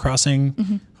previous Animal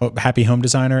Crossing, Happy Home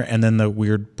Designer, and then the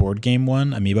weird board game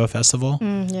one, Amiibo Festival.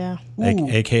 Yeah.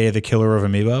 AKA the killer of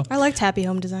Amiibo. I liked Happy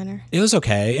Home Designer. It was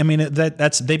okay. I mean,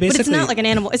 that's they basically. But it's not like an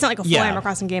animal. It's not like a full Animal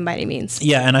Crossing game by any means.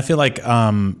 Yeah, and I feel like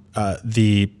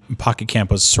the Pocket Camp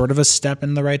was sort of a step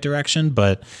in the right direction,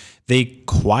 but they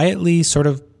quietly sort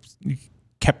of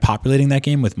kept populating that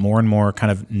game with more and more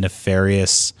kind of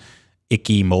nefarious,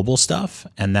 icky mobile stuff,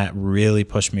 and that really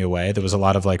pushed me away. There was a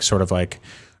lot of like sort of like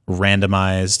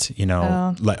randomized,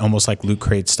 like almost like loot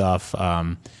crate stuff.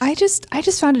 I just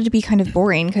found it to be kind of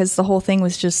boring because the whole thing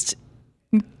was just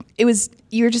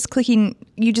you're just clicking.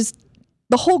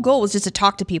 The whole goal was just to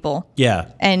talk to people. Yeah,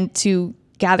 and to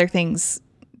gather things.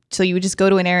 So you would just go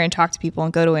to an area and talk to people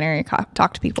and go to an area and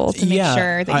talk to people to make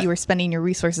sure that you were spending your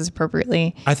resources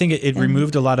appropriately. I think it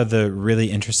removed a lot of the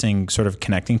really interesting sort of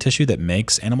connecting tissue that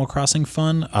makes Animal Crossing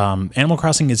fun. Animal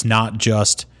Crossing is not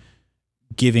just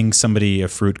giving somebody a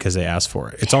fruit because they asked for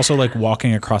it. It's also like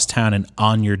walking across town and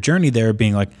on your journey there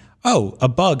being like, oh, a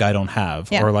bug I don't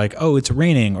have, or like, oh, it's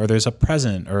raining, or there's a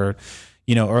present, or,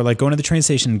 you know, or like going to the train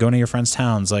station, going to your friends'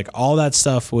 towns. Like all that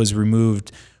stuff was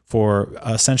removed for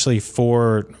essentially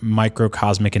 4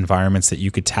 microcosmic environments that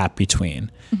you could tap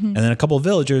between. And then a couple of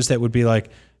villagers that would be like,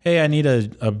 hey, I need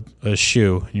a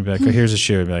shoe. And you'd be like, oh, here's a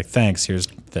shoe. I'd be like, thanks, here's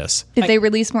this. Did they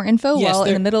release more info while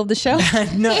in the middle of the show?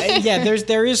 No, yeah,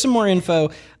 there is some more info.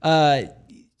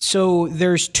 So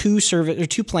there's 2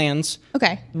 plans.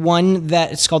 Okay. One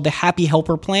that it's called the Happy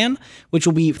Helper plan, which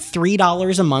will be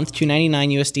 $3 a month,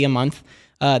 $2.99 USD a month.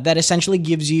 That essentially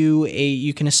gives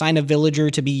you can assign a villager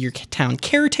to be your town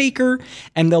caretaker,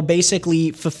 and they'll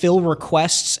basically fulfill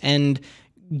requests and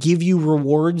give you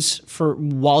rewards for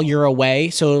while you're away.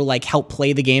 So it'll like help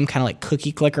play the game, kind of like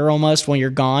Cookie Clicker almost when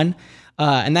you're gone.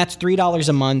 And that's $3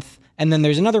 a month. And then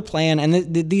there's another plan,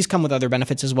 and these come with other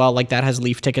benefits as well. Like that has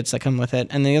leaf tickets that come with it.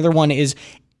 And the other one is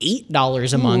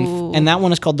 $8 a month, and that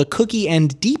one is called the Cookie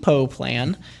and Depot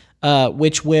plan,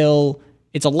 which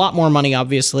it's a lot more money,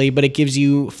 obviously, but it gives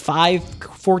you 5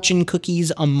 fortune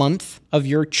cookies a month of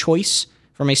your choice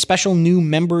from a special new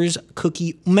members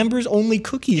only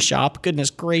cookie shop. Goodness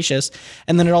gracious.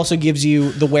 And then it also gives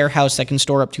you the warehouse that can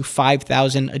store up to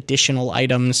 5,000 additional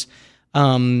items.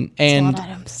 And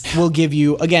we'll give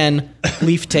you, again,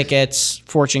 leaf tickets,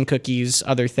 fortune cookies,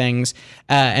 other things.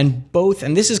 And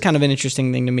this is kind of an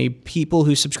interesting thing to me, people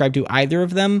who subscribe to either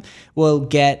of them will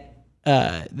get,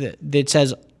 it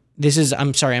says,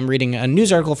 I'm reading a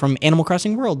news article from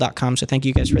animalcrossingworld.com, so thank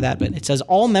you guys for that. But it says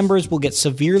all members will get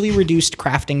severely reduced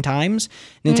crafting times.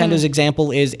 Nintendo's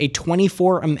example is a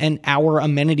 24-hour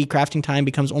amenity crafting time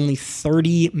becomes only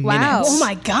 30 minutes. Oh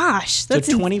my gosh. So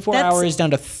 24 hours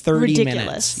down to 30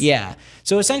 minutes. Yeah.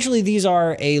 So essentially these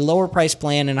are a lower price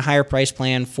plan and a higher price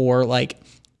plan for like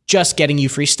just getting you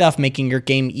free stuff, making your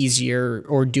game easier,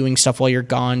 or doing stuff while you're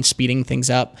gone, speeding things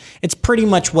up. It's pretty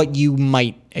much what you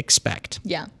might expect.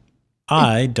 Yeah.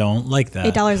 I don't like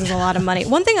that. $8 is a lot of money.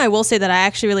 One thing I will say that I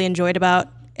actually really enjoyed about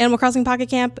Animal Crossing Pocket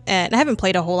Camp, and I haven't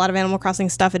played a whole lot of Animal Crossing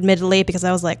stuff, admittedly, because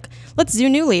I was like, let's do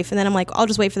New Leaf, and then I'm like, I'll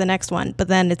just wait for the next one. But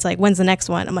then it's like, when's the next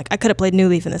one? I'm like, I could have played New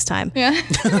Leaf in this time. Yeah.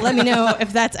 Let me know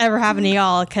if that's ever happened to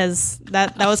y'all, because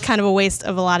that was kind of a waste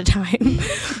of a lot of time.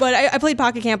 But I played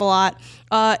Pocket Camp a lot.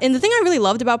 And the thing I really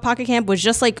loved about Pocket Camp was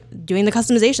just like doing the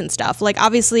customization stuff. Like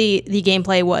obviously the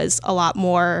gameplay was a lot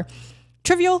more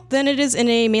trivial than it is in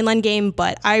a mainline game,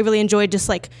 but I really enjoyed just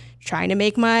like trying to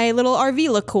make my little RV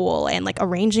look cool and like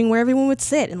arranging where everyone would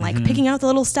sit and like picking out the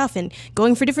little stuff and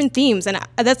going for different themes. And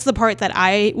that's the part that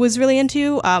I was really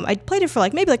into. I played it for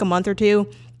like maybe like a month or two.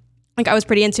 Like I was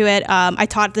pretty into it. I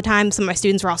taught at the time. Some of my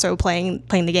students were also playing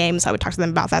the game, so I would talk to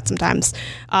them about that sometimes.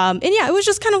 And yeah, it was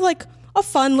just kind of like a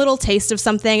fun little taste of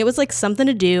something. It was like something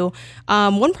to do.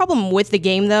 One problem with the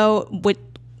game though,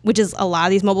 which is a lot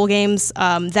of these mobile games,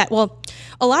 a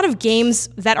lot of games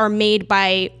that are made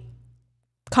by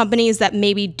companies that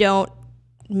maybe don't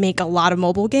make a lot of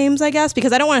mobile games, I guess,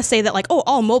 because I don't want to say that like, oh,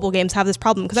 all mobile games have this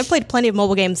problem, because I've played plenty of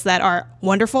mobile games that are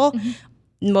wonderful.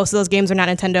 Most of those games are not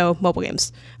Nintendo mobile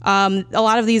games. A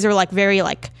lot of these are like very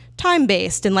like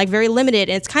time-based and like very limited,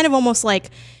 and it's kind of almost like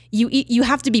you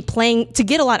have to be playing to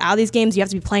get a lot out of these games. You have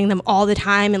to be playing them all the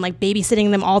time and like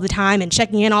babysitting them all the time and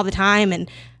checking in all the time, and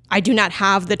I do not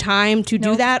have the time to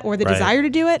do that or the desire to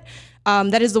do it.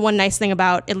 That is the one nice thing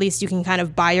about, at least you can kind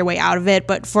of buy your way out of it.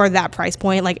 But for that price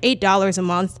point, like $8 a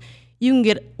month, you can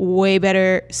get way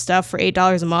better stuff for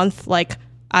 $8 a month. Like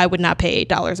I would not pay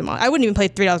 $8 a month. I wouldn't even pay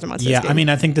 $3 a month. Yeah, I mean,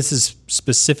 I think this is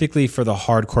specifically for the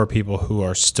hardcore people who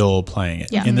are still playing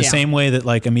it. Yeah. In the same way that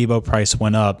like Amiibo price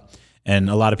went up,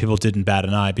 and a lot of people didn't bat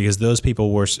an eye, because those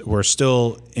people were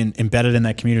still embedded in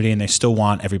that community and they still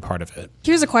want every part of it.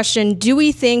 Here's a question. Do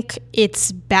we think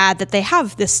it's bad that they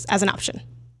have this as an option?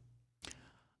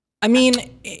 I mean,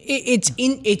 it scares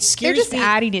me. They're just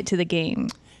adding it to the game.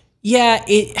 Yeah,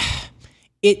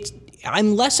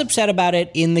 I'm less upset about it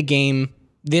in the game,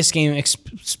 this game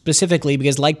specifically,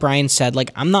 because like Brian said, like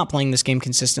I'm not playing this game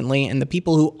consistently, and the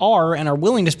people who are and are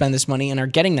willing to spend this money and are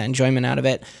getting that enjoyment out of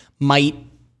it might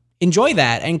enjoy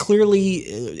that. And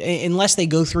clearly, unless they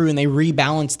go through and they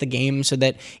rebalance the game so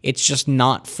that it's just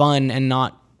not fun and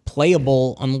not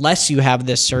playable unless you have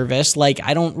this service, like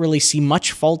I don't really see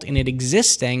much fault in it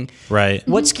existing. Right.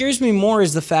 What scares me more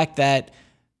is the fact that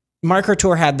Mario Kart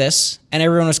Tour had this and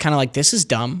everyone was kind of like, this is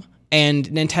dumb. And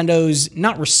Nintendo's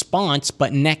not response,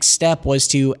 but next step was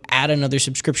to add another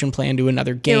subscription plan to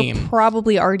another game. They're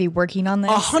probably already working on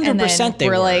this. 100% they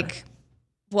were. Like,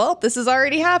 well, this is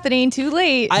already happening. Too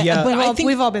late.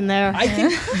 We've all been there. I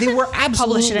think they were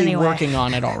absolutely anyway. working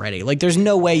on it already. Like, there's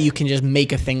no way you can just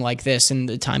make a thing like this in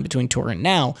the time between Tour and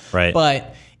now. Right.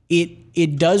 But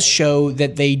it does show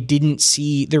that they didn't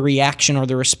see the reaction or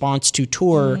the response to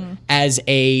Tour as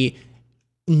a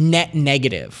net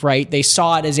negative, right? They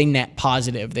saw it as a net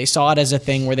positive. They saw it as a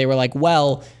thing where they were like,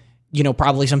 well,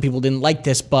 probably some people didn't like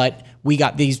this, but we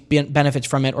got these benefits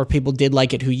from it, or people did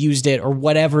like it who used it, or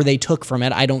whatever they took from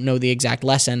it. I don't know the exact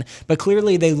lesson, but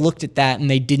clearly they looked at that and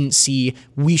they didn't see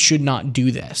we should not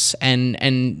do this.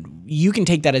 And you can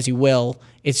take that as you will.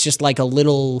 It's just like a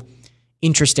little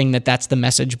interesting that that's the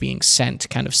message being sent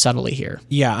kind of subtly here.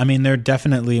 Yeah, I mean, they're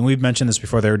definitely, and we've mentioned this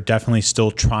before, they're definitely still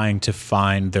trying to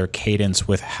find their cadence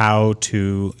with how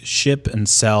to ship and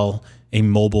sell a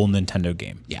mobile Nintendo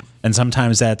game. Yeah. And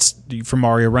sometimes that's, for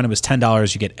Mario Run, it was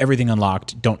 $10. You get everything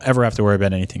unlocked. Don't ever have to worry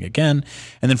about anything again.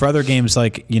 And then for other games,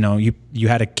 like, you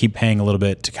had to keep paying a little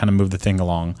bit to kind of move the thing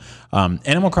along.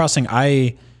 Animal Crossing,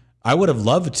 I would have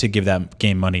loved to give that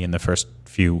game money in the first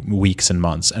few weeks and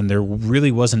months, and there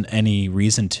really wasn't any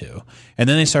reason to. And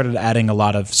then they started adding a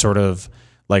lot of sort of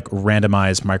like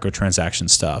randomized microtransaction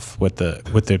stuff with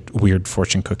the weird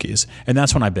fortune cookies, and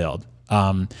that's when I bailed.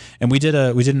 And we did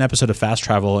an episode of Fast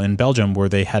Travel in Belgium where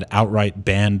they had outright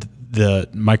banned the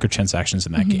microtransactions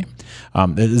in that game.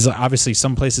 There's obviously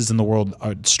some places in the world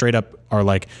are straight up are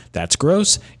like, that's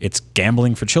gross. It's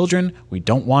gambling for children. We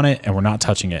don't want it, and we're not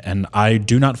touching it. And I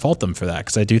do not fault them for that,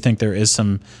 because I do think there is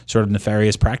some sort of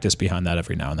nefarious practice behind that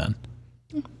every now and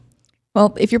then.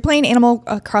 Well, if you're playing Animal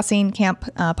Crossing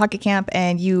Pocket Camp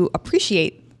and you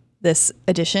appreciate this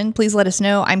edition, please let us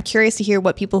know. I'm curious to hear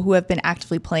what people who have been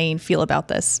actively playing feel about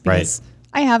this, because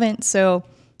I haven't, so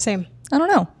Same. I don't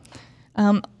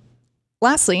know.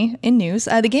 Lastly, in news,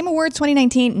 the Game Awards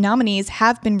 2019 nominees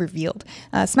have been revealed.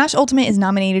 Smash Ultimate is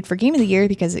nominated for Game of the Year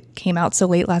because it came out so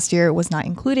late last year. It was not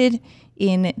included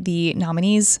in the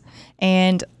nominees.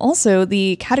 And also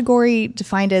the category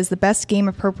defined as the best game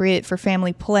appropriate for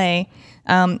family play,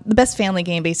 the best family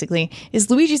game basically, is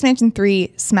Luigi's Mansion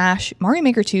 3, Smash, Mario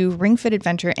Maker 2, Ring Fit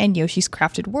Adventure, and Yoshi's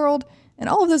Crafted World. And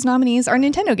all of those nominees are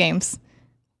Nintendo games,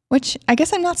 which I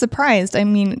guess I'm not surprised. I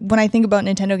mean, when I think about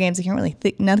Nintendo games, I can't really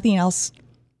think, nothing else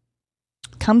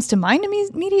comes to mind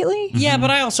immediately. Yeah, but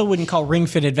I also wouldn't call Ring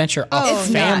Fit Adventure a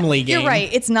family game. You're right.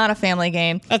 It's not a family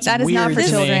game. That is not for to me.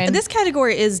 children. This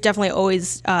category is definitely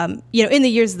always, in the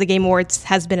years of the Game Awards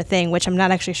has been a thing, which I'm not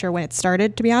actually sure when it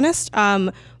started, to be honest.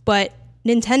 But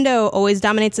Nintendo always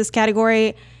dominates this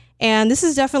category. And this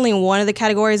is definitely one of the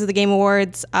categories of the Game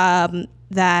Awards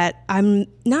that I'm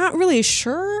not really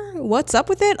sure what's up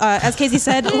with it. As Casey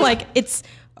said, like, it's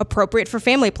appropriate for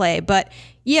family play, but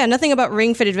yeah, nothing about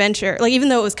Ring Fit Adventure. Like, even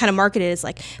though it was kind of marketed as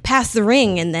like pass the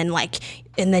ring and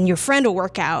then your friend will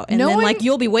work out and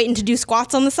you'll be waiting to do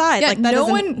squats on the side. Yeah, like that no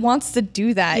one wants to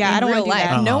do that. Yeah, in I don't real want to do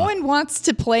life. that. No one wants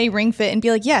to play Ring Fit and be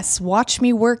like, yes, watch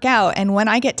me work out. And when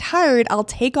I get tired, I'll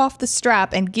take off the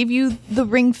strap and give you the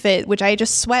Ring Fit, which I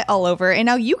just sweat all over. And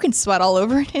now you can sweat all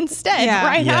over it instead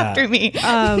after me.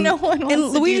 No one wants and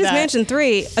to Luigi's do that. Mansion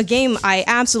 3, a game I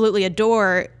absolutely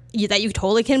adore that you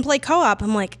totally can play co-op.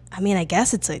 I'm like, I mean, I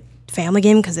guess it's a family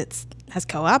game because it has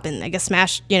co-op, and I guess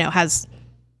Smash, has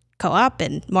co-op,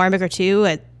 and Mario Maker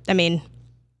 2.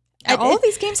 All of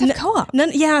these games have co-op.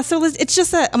 So it's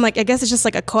just I'm like, I guess it's just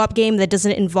like a co-op game that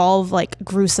doesn't involve like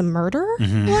gruesome murder.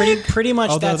 Mm-hmm. Pretty much.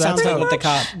 Although that sounds like what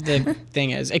the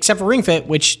thing is, except for Ring Fit,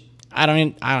 which I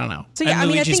don't know. So and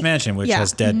Luigi's Mansion, which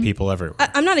has dead people everywhere.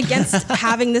 I'm not against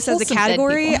having this as a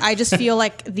category. I just feel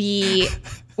like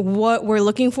what we're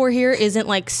looking for here isn't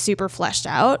like super fleshed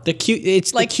out. The cute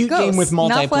game with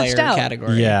multiplayer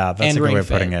category. Yeah, that's a good way of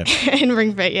putting it. And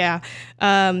Ring Fit, yeah.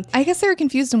 I guess they were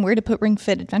confused on where to put Ring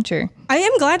Fit Adventure. I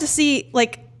am glad to see,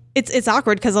 like, it's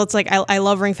awkward because it's like I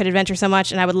love Ring Fit Adventure so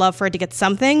much, and I would love for it to get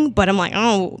something, but I'm like, I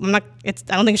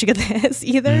don't think it should get this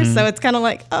either. So it's kind of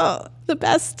like, the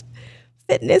best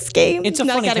fitness game. It's a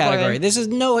funny category. This is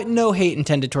no hate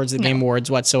intended towards the Game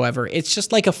Awards whatsoever. It's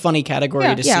just like a funny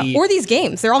category to see. Or these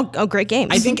games. They're all great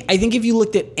games. I think if you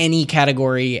looked at any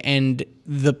category and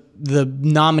the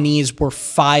nominees were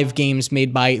 5 games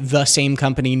made by the same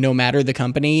company, no matter the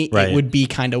company, it would be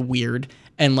kind of weird.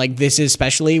 And like this is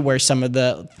especially where some of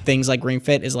the things like Ring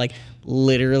Fit is like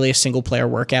literally a single player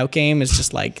workout game. It's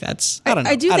just like I don't know.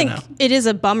 I do think it is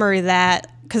a bummer that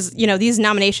because these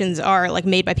nominations are like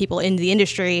made by people in the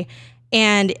industry,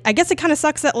 and I guess it kind of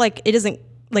sucks that like it isn't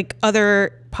like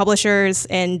other publishers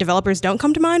and developers don't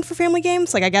come to mind for family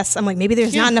games. Like I guess I'm like maybe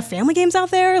there's not enough family games out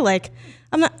there. Like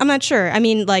I'm not sure. I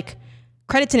mean, like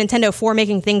credit to Nintendo for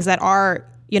making things that are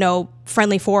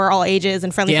friendly for all ages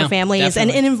and friendly for families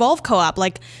and involve co-op.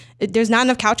 Like there's not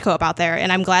enough couch co-op out there,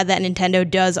 and I'm glad that Nintendo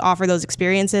does offer those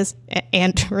experiences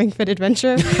and Ring Fit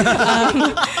Adventure. So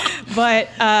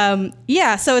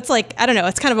it's like, I don't know,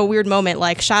 it's kind of a weird moment,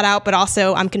 like shout out, but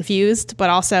also I'm confused, but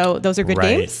also those are good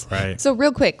games. Right. So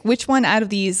real quick, which one out of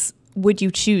these would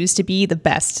you choose to be the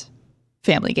best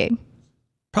family game?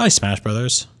 Probably Smash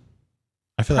Brothers.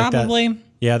 I feel Probably. like that.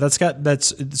 Yeah,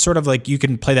 that's sort of like you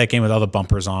can play that game with all the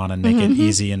bumpers on and make it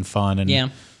easy and fun,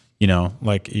 and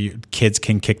kids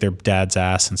can kick their dad's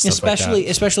ass and stuff like that.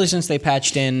 Especially since they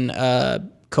patched in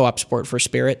co-op support for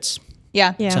spirits.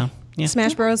 Yeah. So,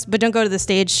 Smash Bros. But don't go to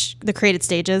the created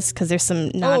stages because there's some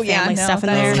non-family stuff in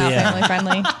there. Not family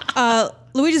friendly.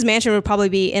 Luigi's Mansion would probably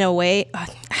be, in a way,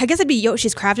 I guess it'd be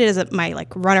Yoshi's Crafted as my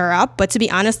runner-up. But to be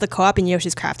honest, the co-op in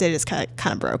Yoshi's Crafted is kind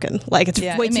of broken. Like it's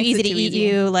way too easy to eat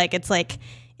you. Like it's like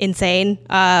insane.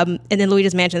 And then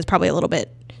Luigi's Mansion is probably a little bit,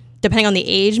 depending on the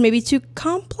age, maybe too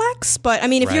complex. But I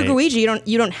mean, if you're Luigi,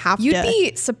 you don't have to. You'd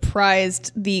be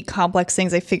surprised the complex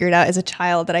things I figured out as a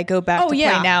child that I go back to play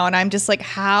now, and I'm just like,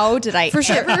 how did I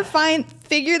ever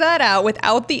figure that out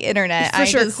without the internet? For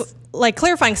sure. Like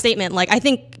clarifying statement, like I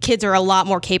think kids are a lot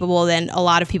more capable than a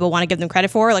lot of people want to give them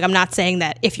credit for. Like I'm not saying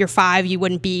that if you're 5 you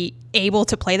wouldn't be able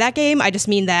to play that game. I just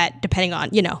mean that depending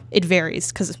on, it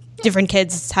varies because different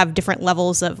kids have different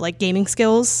levels of like gaming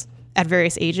skills at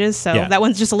various ages. So that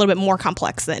one's just a little bit more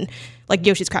complex than like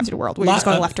Yoshi's Crafted World where you're just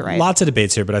going left to right. Lots of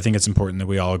debates here, but I think it's important that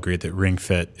we all agree that Ring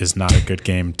Fit is not a good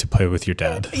game to play with your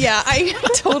dad. Yeah, I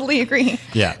totally agree.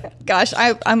 Yeah. Gosh,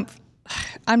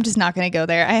 I'm just not going to go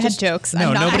there. I had jokes.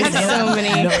 No,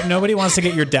 nobody wants to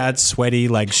get your dad's sweaty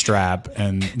like strap,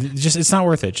 and it's not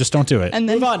worth it. Just don't do it. And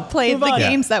then play the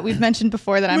games that we've mentioned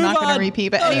before that I'm not going to repeat.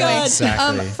 But anyway,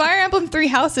 exactly. Fire Emblem Three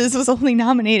Houses was only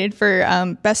nominated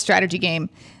for best strategy game.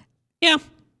 Yeah,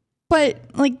 but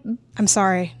like, I'm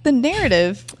sorry, the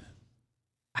narrative.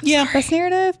 Best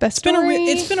narrative, best story.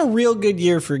 It's been a real good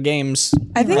year for games.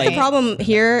 I think the problem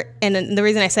here, and the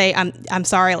reason I say I'm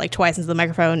sorry like twice into the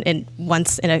microphone and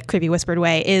once in a creepy whispered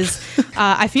way, is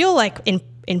I feel like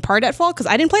in part at fault because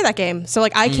I didn't play that game, so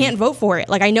like I can't vote for it.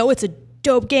 Like I know it's a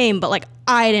dope game, but like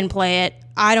I didn't play it.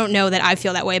 I don't know that I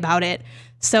feel that way about it.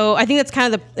 So I think that's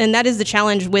kind of and that is the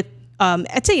challenge with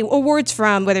I'd say awards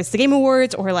from whether it's the Game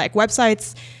Awards or like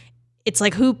websites. It's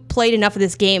like who played enough of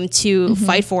this game to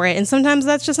fight for it, and sometimes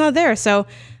that's just not there. So,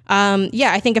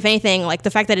 I think if anything, like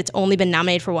the fact that it's only been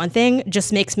nominated for one thing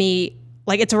just makes me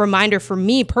like it's a reminder for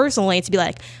me personally to be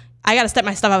like, I got to step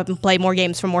my stuff up and play more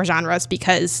games from more genres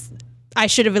because I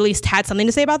should have at least had something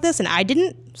to say about this, and I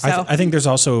didn't. So I think there's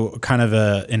also kind of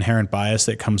an inherent bias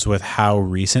that comes with how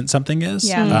recent something is.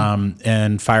 Yeah.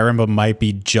 And Fire Emblem might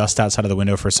be just outside of the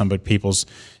window for some people's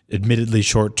admittedly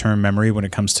short-term memory when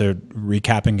it comes to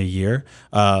recapping a year.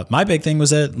 My big thing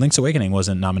was that Link's Awakening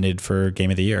wasn't nominated for Game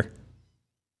of the Year.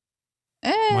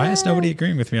 Why is nobody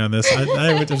agreeing with me on this?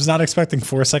 I was not expecting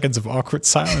 4 seconds of awkward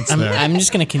silence there. I'm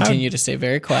just going to continue to stay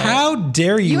very quiet. How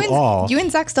dare you all? You and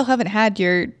Zach still haven't had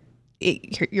your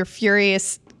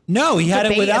furious. No, he had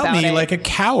it without me like a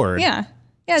coward. Yeah.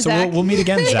 So Zach. we'll meet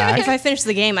again, Zach. if I finish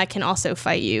the game, I can also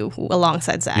fight you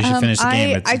alongside Zach. You should finish the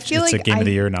game. I feel it's like a Game of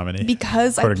the Year nominee.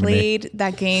 Because I played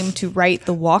that game to write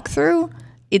the walkthrough,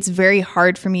 it's very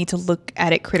hard for me to look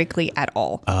at it critically at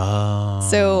all. Oh.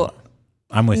 So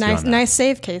I'm with you on that. Nice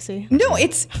save, Casey. No,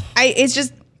 it's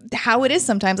just how it is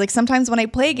sometimes. Like sometimes when I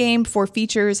play a game for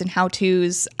features and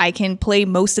how-tos, I can play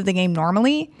most of the game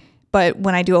normally, but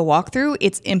when I do a walkthrough,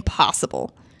 it's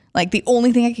impossible. Like the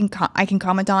only thing I can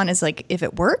comment on is like if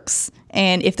it works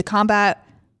and if the combat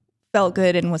felt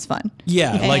good and was fun.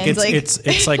 Yeah, and like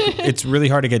it's like it's really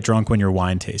hard to get drunk when you're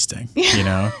wine tasting, you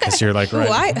know, because you're like you're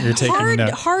taking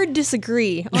hard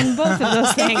disagree on both of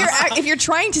those things. If you're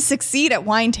trying to succeed at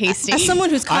wine tasting, as someone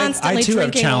who's constantly I too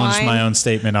drinking have challenged wine, my own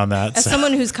statement on that. As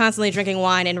someone who's constantly drinking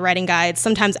wine and writing guides,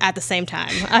 sometimes at the same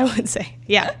time, I would say,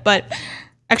 but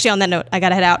actually on that note, I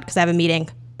gotta head out because I have a meeting.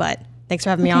 But thanks for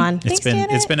having me on. It's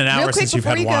been an hour since you've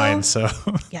had wine, so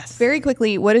yes. Very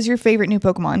quickly, what is your favorite new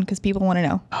Pokemon? Because people want to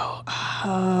know.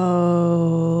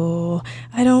 Oh,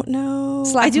 I don't know.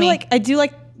 I do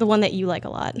like the one that you like a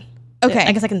lot. Okay,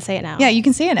 I guess I can say it now. Yeah, you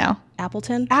can say it now.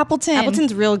 Appleton.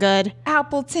 Appleton's real good.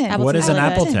 Appleton. What is an really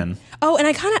good. Appleton? Oh, and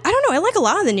I don't know. I like a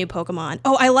lot of the new Pokemon.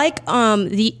 Oh, I like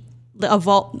the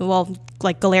Evolve. Well,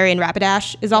 like Galarian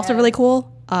Rapidash is also really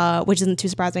cool. Which isn't too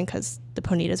surprising because the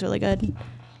Ponyta is really good,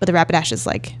 but the Rapidash is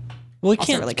like well, you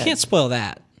can't spoil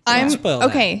that.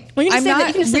 Okay. Well, I'm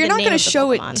not. We're not going to show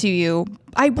Pokemon. it to you.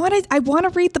 I want to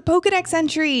read the Pokedex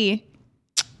entry.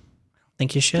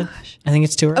 think you should. I think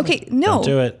it's too early. Okay, no. Don't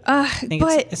do it.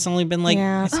 It's only been like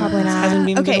it's probably not. hasn't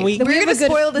even been a week. We're going to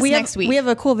spoil this next week. We have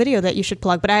a cool video that you should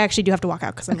plug, but I actually do have to walk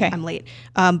out because I'm late.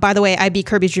 By the way, I beat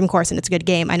Kirby's Dream Course, and it's a good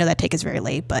game. I know that take is very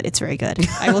late, but it's very good.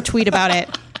 I will tweet about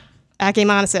it at Game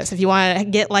Onasis. If you want to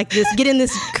get in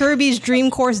this Kirby's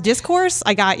Dream Course discourse,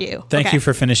 I got you. Thank you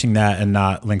for finishing that and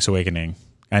not Link's Awakening.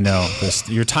 I know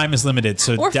your time is limited,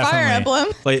 so or definitely Fire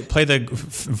Emblem. Play the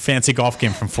fancy golf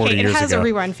game from 40 years ago. It has a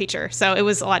rerun feature, so it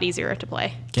was a lot easier to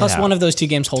play. Plus, one of those two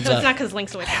games holds So up. it's not because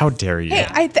Link's Awakening. How dare you?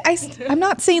 Hey, I'm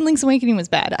not saying Link's Awakening was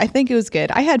bad. I think it was good.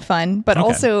 I had fun, but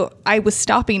also I was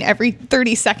stopping every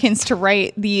 30 seconds to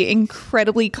write the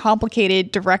incredibly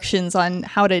complicated directions on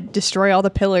how to destroy all the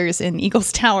pillars in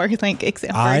Eagle's Tower.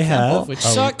 Which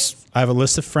sucks. I have a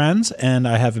list of friends, and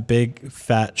I have a big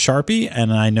fat Sharpie,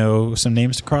 and I know some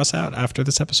names to cross out after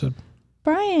this episode.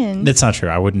 Brian. It's not true.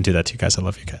 I wouldn't do that to you guys. I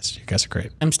love you guys. You guys are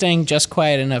great. I'm staying just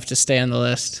quiet enough to stay on the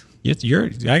list.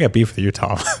 I got beef with you,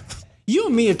 Tom. You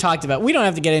and me have talked about. We don't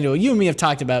have to get into it. You and me have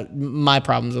talked about my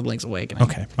problems with Link's Awakening.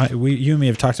 Okay, you and me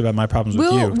have talked about my problems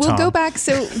with you. We'll Tom. go back.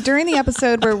 So during the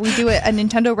episode where we do a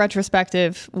Nintendo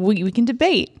retrospective, we can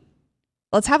debate.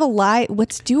 Let's have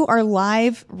let's do our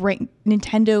live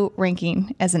Nintendo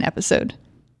ranking as an episode.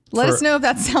 Let us know if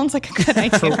that sounds like a good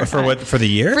idea. For the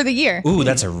year? For the year. Ooh,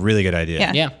 that's a really good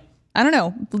idea. Yeah. I don't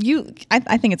know.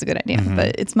 I think it's a good idea,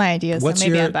 but it's my idea, so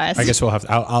maybe I'm biased. I guess we'll have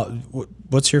to.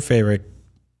 What's your favorite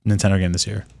Nintendo game this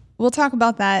year? We'll talk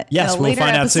about that. Yes, in a later we'll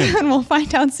find out episode. soon. We'll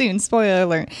find out soon. Spoiler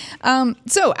alert.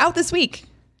 So out this week.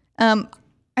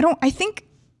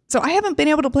 So I haven't been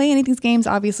able to play any of these games,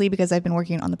 obviously, because I've been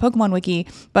working on the Pokemon Wiki,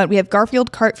 but we have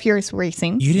Garfield Kart Furious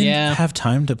Racing. You didn't have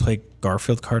time to play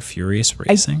Garfield Kart Furious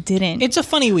Racing? I didn't. It's a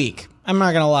funny week. I'm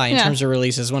not going to lie in terms of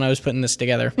releases when I was putting this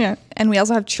together. Yeah. And we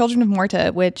also have Children of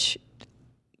Morta, which,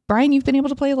 Brian, you've been able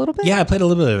to play a little bit? Yeah, I played a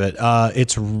little bit of it.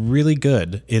 It's really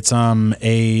good. It's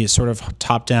a sort of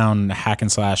top-down hack and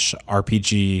slash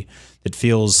RPG that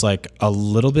feels like a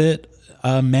little bit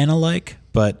Mana-like,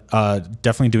 but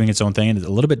definitely doing its own thing, and it's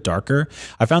a little bit darker.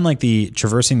 I found like the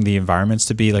traversing the environments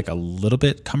to be like a little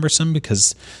bit cumbersome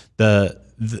because the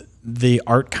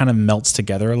art kind of melts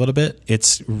together a little bit.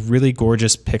 It's really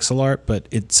gorgeous pixel art, but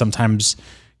it sometimes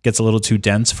gets a little too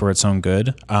dense for its own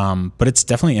good. But it's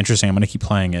definitely interesting. I'm going to keep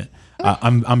playing it.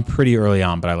 I'm pretty early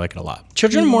on, but I like it a lot.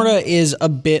 Children of Morta is a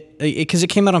bit, because it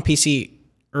came out on PC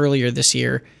earlier this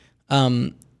year.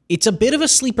 It's a bit of a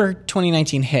sleeper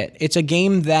 2019 hit. It's a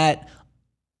game that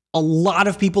a lot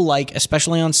of people like,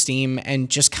 especially on Steam, and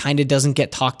just kind of doesn't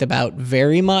get talked about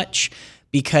very much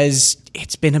because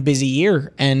it's been a busy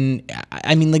year. And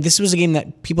I mean, like, this was a game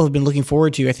that people have been looking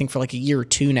forward to, I think, for like a year or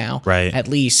two now, right? At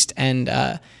least.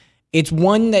 And it's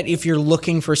one that if you're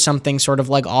looking for something sort of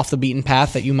like off the beaten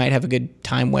path that you might have a good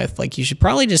time with, like, you should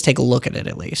probably just take a look at it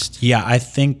at least. Yeah, I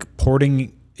think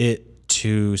porting it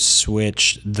to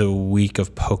Switch the week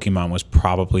of Pokemon was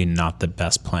probably not the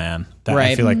best plan.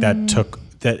 I feel like that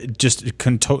just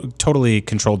totally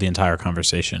controlled the entire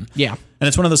conversation. Yeah. And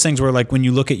it's one of those things where, like, when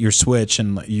you look at your Switch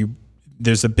and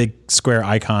there's a big square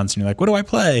icons and you're like, what do I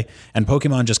play? And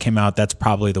Pokemon just came out. That's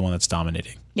probably the one that's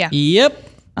dominating. Yeah. Yep.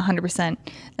 100%. And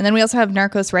then we also have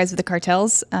Narcos Rise of the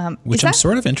Cartels. Which I'm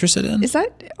sort of interested in. Is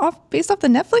that based off the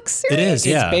Netflix series? It is,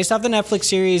 yeah. It's based off the Netflix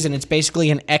series, and it's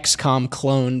basically an XCOM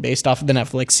clone based off of the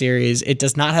Netflix series. It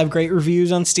does not have great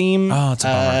reviews on Steam. Oh, it's a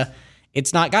bummer.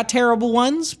 It's not got terrible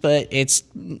ones, but it's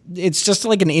just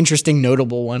like an interesting,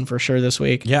 notable one for sure this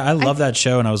week. Yeah, I love that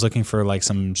show, and I was looking for like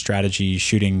some strategy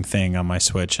shooting thing on my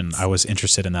Switch, and I was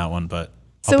interested in that one, but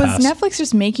I'll pass. Is Netflix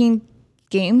just making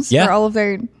games for all of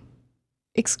their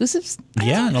exclusives?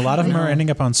 Yeah, and a lot of them are ending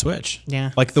up on Switch.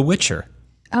 Yeah. Like The Witcher.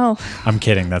 Oh. I'm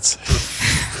kidding. That's...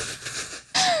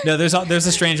 No, there's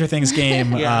a Stranger Things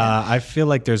game. I feel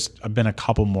like there's been a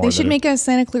couple more. They should make a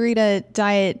Santa Clarita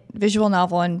Diet visual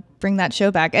novel and bring that show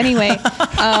back. Anyway,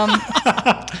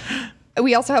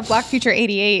 we also have Black Future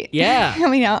 88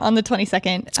 coming out on the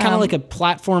 22nd. It's kind of like a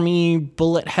platformy,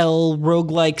 bullet hell,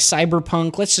 roguelike,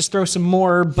 cyberpunk. Let's just throw some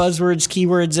more buzzwords,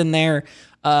 keywords in there.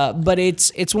 But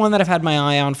it's one that I've had my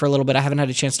eye on for a little bit. I haven't had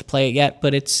a chance to play it yet,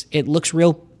 but it looks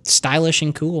real stylish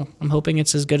and cool. I'm hoping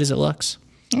it's as good as it looks.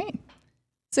 All right.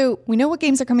 So we know what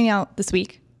games are coming out this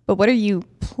week, but what are you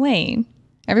playing?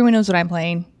 Everyone knows what I'm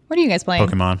playing. What are you guys playing?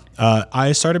 Pokemon.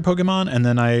 I started Pokemon, and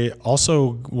then I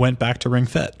also went back to Ring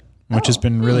Fit, which has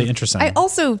been really interesting. I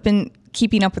also have been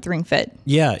keeping up with Ring Fit.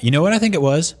 Yeah. You know what I think it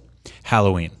was?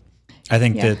 Halloween. I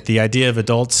think that the idea of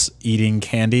adults eating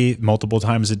candy multiple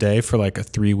times a day for like a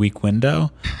 3-week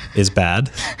window is bad,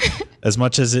 as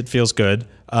much as it feels good.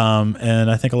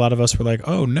 And I think a lot of us were like,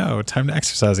 oh no, time to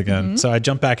exercise again. Mm-hmm. So I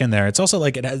jumped back in there. It's also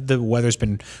like the weather's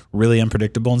been really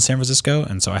unpredictable in San Francisco.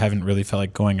 And so I haven't really felt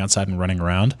like going outside and running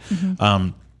around. Mm-hmm.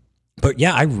 But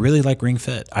yeah, I really like Ring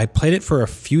Fit. I played it for a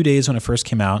few days when it first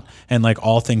came out, and like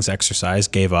all things exercise,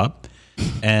 gave up.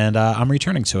 And I'm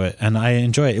returning to it, and I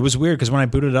enjoy it. It was weird because when I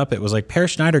booted it up, it was like Per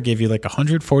Schneider gave you like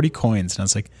 140 coins, and I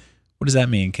was like, "What does that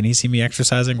mean? Can he see me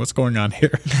exercising? What's going on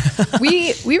here?"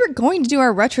 we were going to do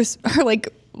our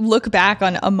look back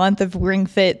on a month of Ring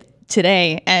Fit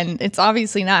today, and it's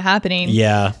obviously not happening.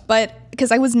 Yeah, but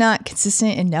because I was not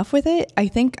consistent enough with it, I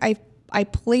think I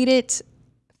played it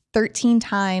 13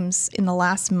 times in the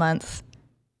last month.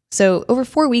 So over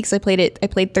 4 weeks, I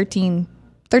played 13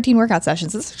 workout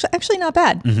sessions. It's actually not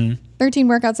bad. Mm-hmm. 13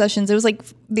 workout sessions. It was like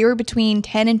they were between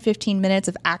 10 and 15 minutes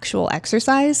of actual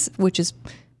exercise, which is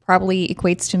probably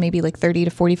equates to maybe like 30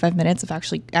 to 45 minutes of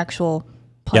actual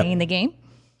playing the game.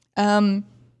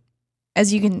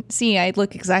 As you can see, I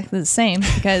look exactly the same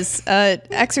because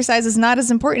exercise is not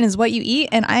as important as what you eat.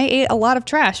 And I ate a lot of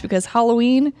trash because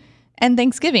Halloween and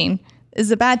Thanksgiving is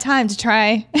a bad time to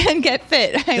try and get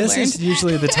fit. This is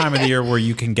usually the time of the year where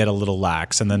you can get a little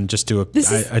lax and then just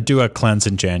I do a cleanse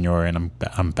in January, and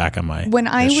I'm back on my. When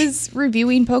I was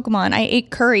reviewing Pokemon, I ate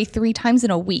curry 3 times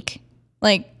in a week.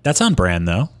 Like, that's on brand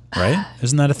though, right?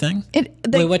 Isn't that a thing?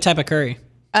 Wait, what type of curry?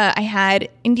 I had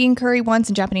Indian curry once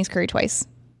and Japanese curry twice.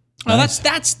 Oh, nice.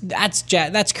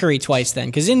 that's curry twice then,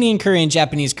 because Indian curry and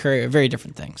Japanese curry are very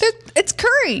different things. It's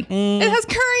curry. It has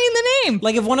curry in the name.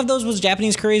 Like if one of those was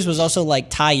Japanese curries was also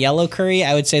like Thai yellow curry,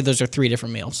 I would say those are 3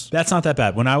 different meals. That's not that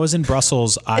bad. When I was in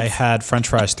Brussels, I had French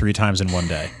fries 3 times in one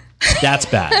day. That's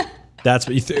bad. That's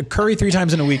curry 3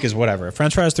 times in a week is whatever.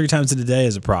 French fries 3 times in a day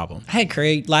is a problem. I had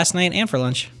curry last night and for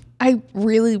lunch. I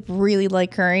really, really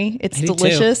like curry. It's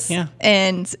delicious. Yeah.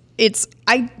 And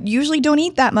I usually don't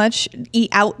eat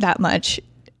out that much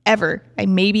ever. I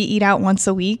maybe eat out once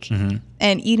a week,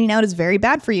 and eating out is very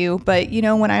bad for you. But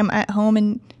when I'm at home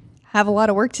and have a lot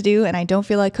of work to do and I don't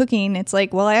feel like cooking, it's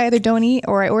like, well, I either don't eat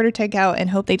or I order takeout and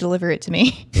hope they deliver it to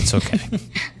me. It's okay.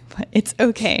 But it's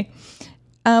okay.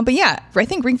 But yeah, I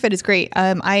think Ring Fit is great.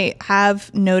 I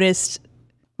have noticed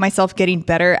myself getting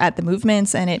better at the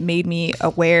movements, and it made me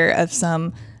aware of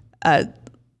some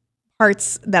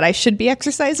parts that I should be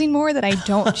exercising more that I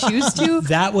don't choose to.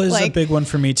 That was a big one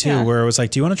for me too, where it was like,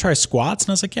 do you want to try squats? And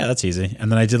I was like, yeah, that's easy.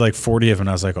 And then I did like 40 of them, and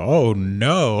I was like, oh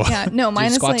no. Yeah, no, mine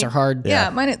squats are hard.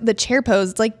 Yeah, mine, the chair pose,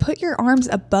 it's like put your arms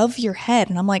above your head,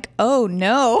 and I'm like, oh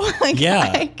no.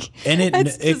 And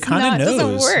it kind of knows.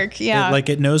 Doesn't work. Yeah,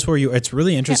 it knows where you. It's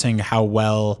really interesting how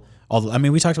well. I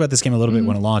mean, we talked about this game a little bit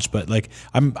when it launched, but like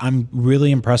I'm really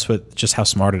impressed with just how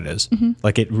smart it is. Mm-hmm.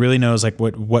 Like it really knows like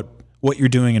what you're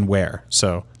doing and where.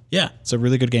 So yeah, it's a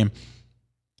really good game.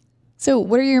 So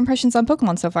what are your impressions on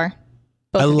Pokemon so far?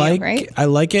 I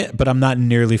like it, but I'm not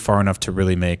nearly far enough to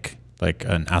really make like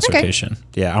an assertion.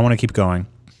 Okay. Yeah, I want to keep going.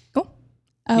 Cool.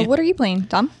 What are you playing,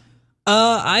 Tom?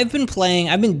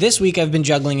 This week I've been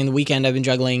juggling, in the weekend I've been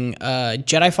juggling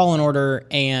Jedi Fallen Order,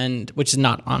 which is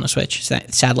not on a Switch,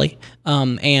 sadly,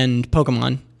 and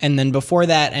Pokemon. And then before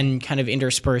that, and kind of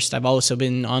interspersed, I've also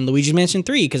been on Luigi's Mansion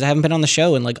 3 because I haven't been on the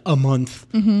show in like a month,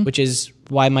 which is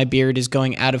why my beard is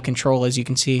going out of control, as you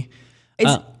can see.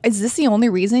 Is this the only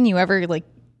reason you ever like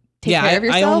take care of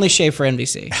yourself? I only shave for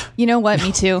NVC. You know what?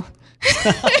 Me too.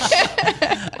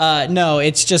 No,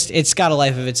 it's got a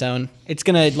life of its own. It's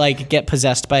gonna like get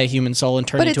possessed by a human soul and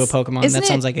turn into a Pokemon. That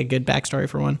sounds like a good backstory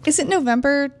for one. Is it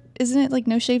November? Isn't it like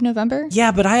No Shave November?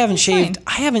 Yeah, but I haven't shaved. Fine.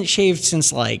 I haven't shaved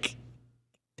since like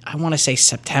I want to say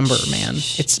September, man.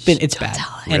 It's bad.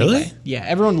 Really? Anyway, yeah.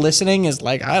 Everyone listening is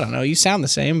like, I don't know. You sound the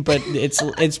same, but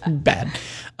it's bad.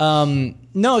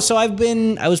 No, so I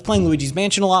was playing Luigi's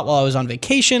Mansion a lot while I was on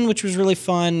vacation, which was really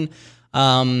fun.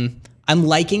 I'm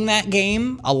liking that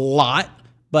game a lot,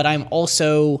 but I'm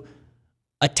also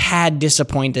a tad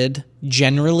disappointed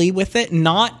generally with it.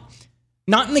 Not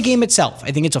in the game itself.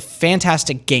 I think it's a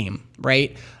fantastic game,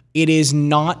 right? It is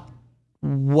not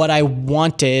what I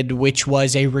wanted, which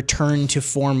was a return to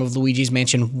form of Luigi's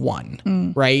Mansion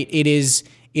 1, right? It is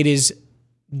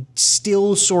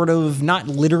still sort of not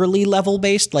literally level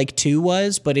based like 2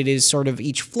 was, but it is sort of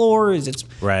each floor is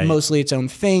mostly its own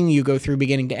thing. You go through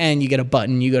beginning to end, you get a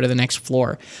button, you go to the next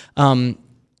floor. One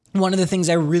of the things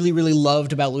I really, really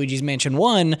loved about Luigi's Mansion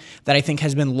 1 that I think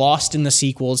has been lost in the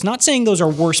sequels, not saying those are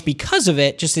worse because of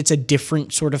it, just it's a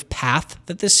different sort of path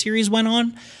that this series went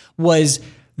on, was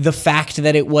the fact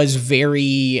that it was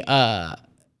very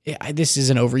this is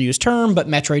an overused term, but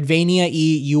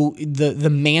Metroidvania-y, the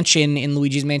mansion in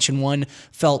Luigi's Mansion 1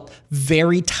 felt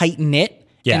very tight-knit,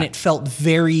 and it felt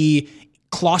very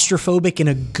claustrophobic in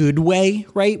a good way,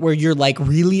 right? Where you're like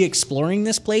really exploring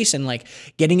this place, and like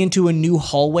getting into a new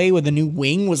hallway with a new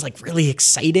wing was like really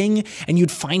exciting, and you'd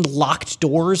find locked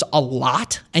doors a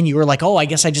lot, and you were like, oh, I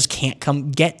guess I just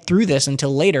can't get through this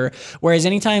until later. Whereas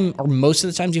anytime, or most of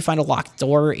the times you find a locked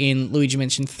door in Luigi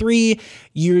Mansion 3,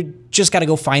 you just got to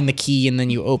go find the key and then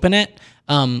you open it.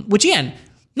 Which again,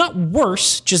 not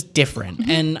worse, just different.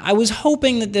 And I was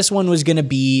hoping that this one was going to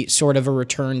be sort of a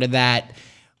return to that,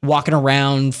 walking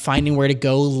around, finding where to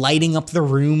go, lighting up the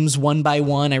rooms one by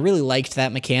one. I really liked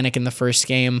that mechanic in the first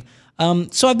game.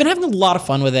 So I've been having a lot of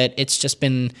fun with it. It's just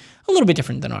been a little bit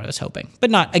different than what I was hoping.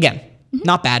 But not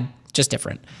bad, just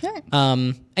different. Right.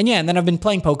 And then I've been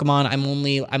playing Pokemon.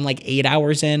 I'm like 8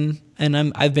 hours in,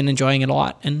 and I've been enjoying it a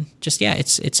lot. And just,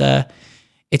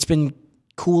 it's been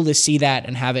cool to see that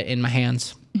and have it in my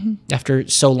hands after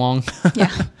so long. Yeah.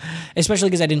 Especially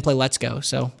because I didn't play Let's Go.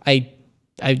 So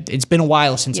it's been a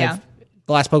while since the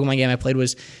last Pokemon game I played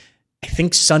was, I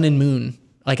think, Sun and Moon.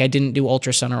 Like, I didn't do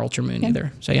Ultra Sun or Ultra Moon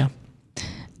either. So, yeah.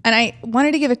 And I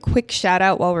wanted to give a quick shout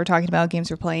out while we're talking about games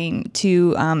we're playing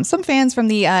to some fans from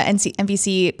the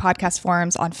NVC podcast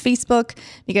forums on Facebook,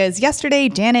 because yesterday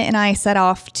Janet and I set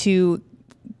off to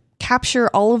capture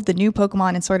all of the new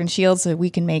Pokemon in Sword and Shield so we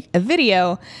can make a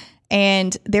video.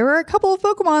 And there were a couple of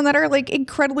Pokemon that are like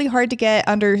incredibly hard to get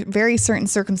under very certain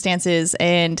circumstances,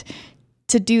 and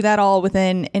to do that all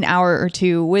within an hour or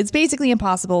two was basically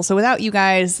impossible. So without you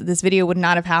guys, this video would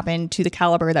not have happened to the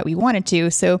caliber that we wanted to.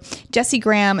 So Jesse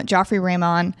Graham, Joffrey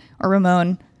Ramon,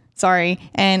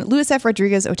 and Luis F.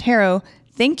 Rodriguez Otero,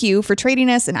 thank you for trading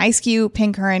us an Ice Cube,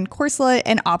 Pincurrent, Corsola,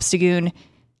 and Obstagoon.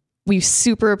 We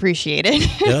super appreciate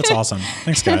it. Yeah, that's awesome.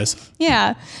 Thanks, guys.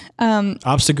 Yeah.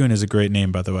 Obstagoon is a great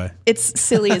name, by the way. It's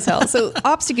silly as hell. So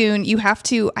Obstagoon, you have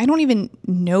to, I don't even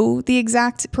know the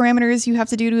exact parameters you have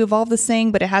to do to evolve this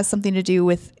thing, but it has something to do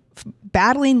with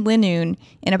battling Linoon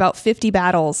in about 50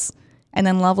 battles and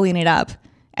then leveling it up.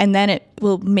 And then it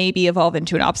will maybe evolve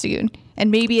into an Obstagoon.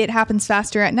 And maybe it happens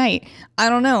faster at night. I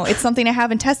don't know. It's something I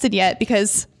haven't tested yet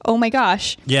because, oh my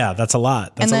gosh. Yeah, that's a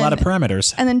lot. That's a lot of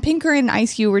parameters. And then Pincurrent and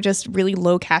Ice Cube were just really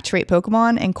low catch rate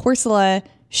Pokemon. And Corsola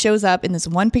shows up in this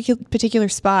one particular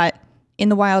spot in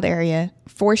the wild area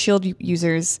for Shield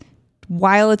users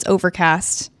while it's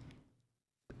overcast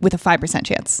with a 5%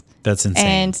 chance. That's insane.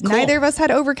 And neither of us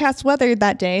had overcast weather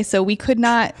that day, so we could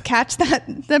not catch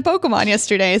the Pokemon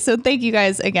yesterday. So thank you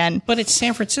guys again. But it's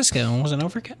San Francisco and wasn't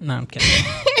overcast. No, I'm kidding.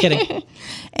 Kidding.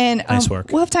 And nice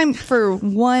work. We'll have time for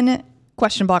one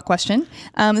question block question.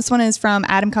 This one is from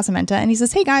Adam Casamenta, and he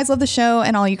says, "Hey guys, love the show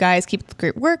and all you guys keep up the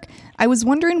great work. I was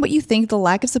wondering what you think of the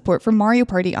lack of support for Mario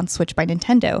Party on Switch by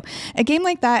Nintendo. A game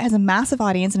like that has a massive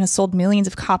audience and has sold millions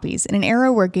of copies. In an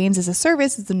era where games as a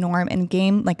service is the norm and a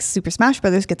game like Super Smash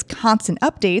Bros. Gets constant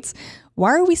updates,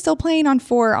 why are we still playing on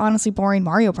 4 honestly boring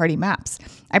Mario Party maps?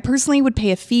 I personally would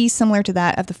pay a fee similar to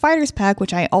that of the Fighters Pack,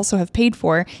 which I also have paid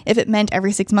for, if it meant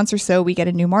every 6 months or so we get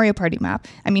a new Mario Party map.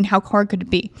 I mean, how hard could it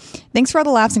be? Thanks for all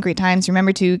the laughs and great times.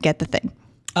 Remember to get the thing."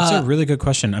 That's a really good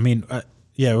question. I mean,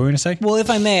 yeah, what were we going to say? Well, if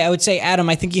I may, I would say, Adam,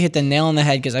 I think you hit the nail on the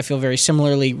head because I feel very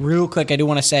similarly. Real quick, I do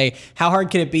want to say, how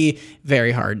hard can it be?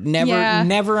 Very hard.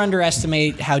 Never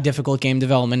underestimate how difficult game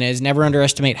development is. Never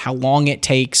underestimate how long it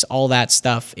takes, all that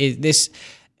stuff.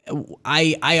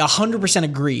 I 100%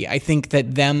 agree. I think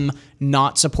that them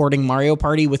not supporting Mario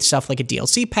Party with stuff like a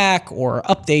DLC pack or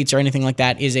updates or anything like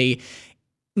that is a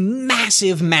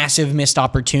massive, massive missed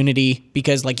opportunity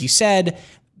because, like you said,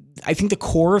 I think the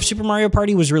core of Super Mario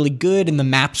Party was really good and the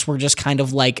maps were just kind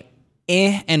of like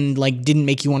and like didn't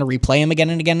make you want to replay them again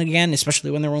and again and again,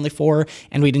 especially when there were only 4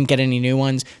 and we didn't get any new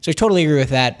ones. So I totally agree with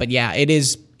that. But yeah,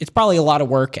 it's probably a lot of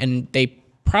work, and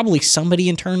somebody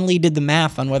internally did the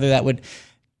math on whether that would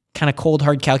kind of cold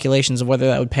hard calculations of whether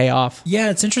that would pay off. Yeah,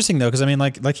 it's interesting though, because I mean,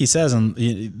 like he says, and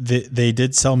they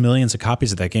did sell millions of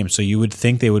copies of that game, so you would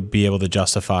think they would be able to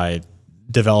justify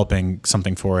developing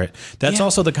something for it. That's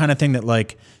also the kind of thing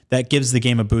that gives the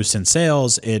game a boost in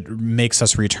sales. It makes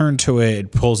us return to it.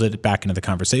 It pulls it back into the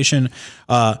conversation.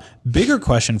 Bigger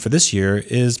question for this year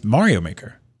is Mario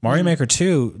Maker. Mario Maker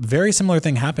 2, very similar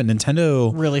thing happened.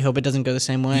 Nintendo really hope it doesn't go the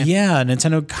same way. Yeah,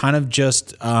 Nintendo kind of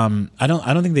just I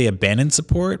don't think they abandoned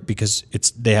support because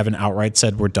they haven't outright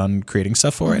said we're done creating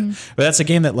stuff for it. But that's a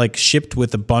game that like shipped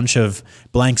with a bunch of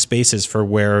blank spaces for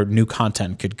where new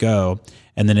content could go,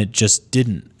 and then it just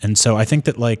didn't. And so I think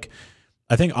that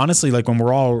honestly, like when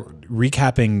we're all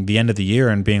recapping the end of the year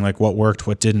and being like, what worked,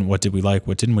 what didn't, what did we like,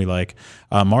 what didn't we like,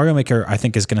 Mario Maker I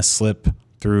think is going to slip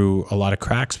through a lot of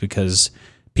cracks because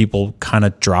people kind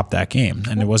of dropped that game,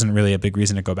 and it wasn't really a big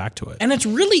reason to go back to it. And it's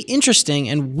really interesting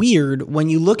and weird when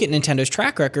you look at Nintendo's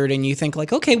track record and you think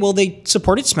like, okay, well, they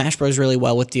supported Smash Bros. Really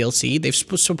well with DLC. They've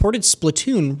supported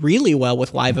Splatoon really well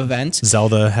with live events.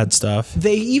 Zelda had stuff.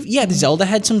 The Zelda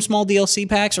had some small DLC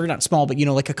packs, or not small, but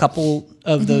like a couple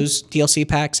of those DLC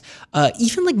packs.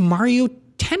 Even like Mario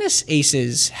Tennis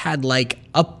Aces had like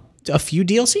a few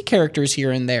DLC characters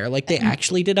here and there. Like they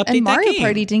actually did update that game. And Mario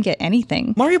Party didn't get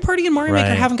anything. Mario Party and Mario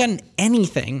Maker haven't gotten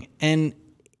anything. And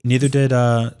neither did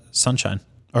Sunshine.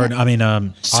 Or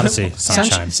Odyssey.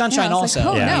 Sunshine also.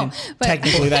 Like, no. But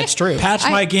technically, that's true. Patch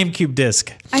my GameCube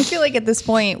disc. I feel like at this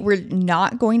point, we're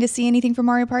not going to see anything from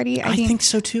Mario Party. I think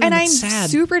so too. And I'm sad.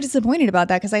 super disappointed about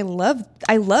that because I love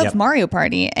Mario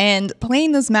Party, and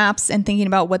playing those maps and thinking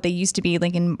about what they used to be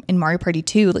like in Mario Party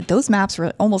 2, like those maps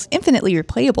were almost infinitely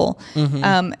replayable.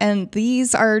 And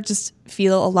these are just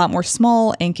feel a lot more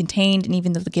small and contained. And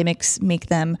even though the gimmicks make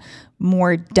them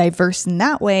more diverse in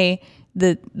that way,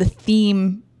 the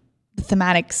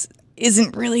thematics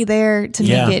isn't really there to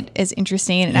make it as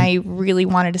interesting, and I really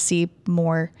wanted to see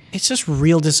more. It's just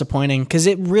real disappointing because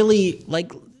it really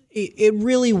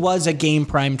was a game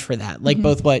primed for that. Like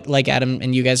both what like Adam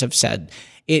and you guys have said,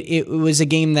 it was a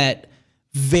game that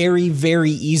very,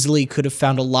 very easily could have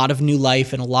found a lot of new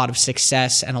life and a lot of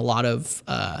success and a lot of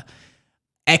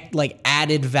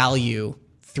added value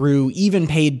through even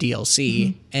paid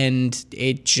DLC, and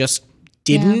it just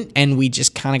didn't, and we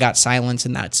just kind of got silence,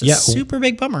 and that's a super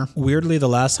big bummer. Weirdly, the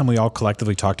last time we all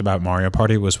collectively talked about Mario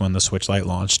Party was when the Switch Lite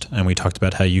launched, and we talked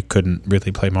about how you couldn't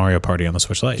really play Mario Party on the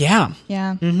Switch Lite. Yeah.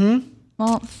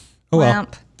 Well, well.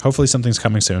 Hopefully something's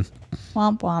coming soon.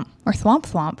 Womp womp. Or thwomp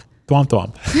thwomp. Thwomp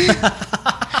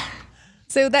thwomp.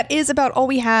 So that is about all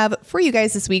we have for you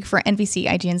guys this week for NVC,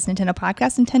 IGN's Nintendo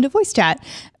Podcast, Nintendo Voice Chat.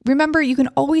 Remember, you can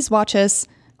always watch us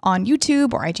on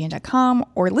YouTube or IGN.com,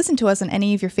 or listen to us on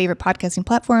any of your favorite podcasting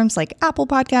platforms like Apple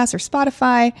Podcasts or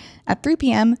Spotify at 3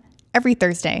 p.m. every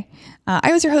Thursday.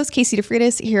 I was your host, Casey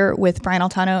DeFreitas, here with Brian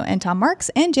Altano and Tom Marks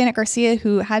and Janet Garcia,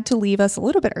 who had to leave us a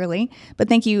little bit early. But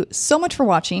thank you so much for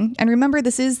watching. And remember,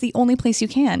 this is the only place you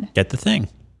can get the thing.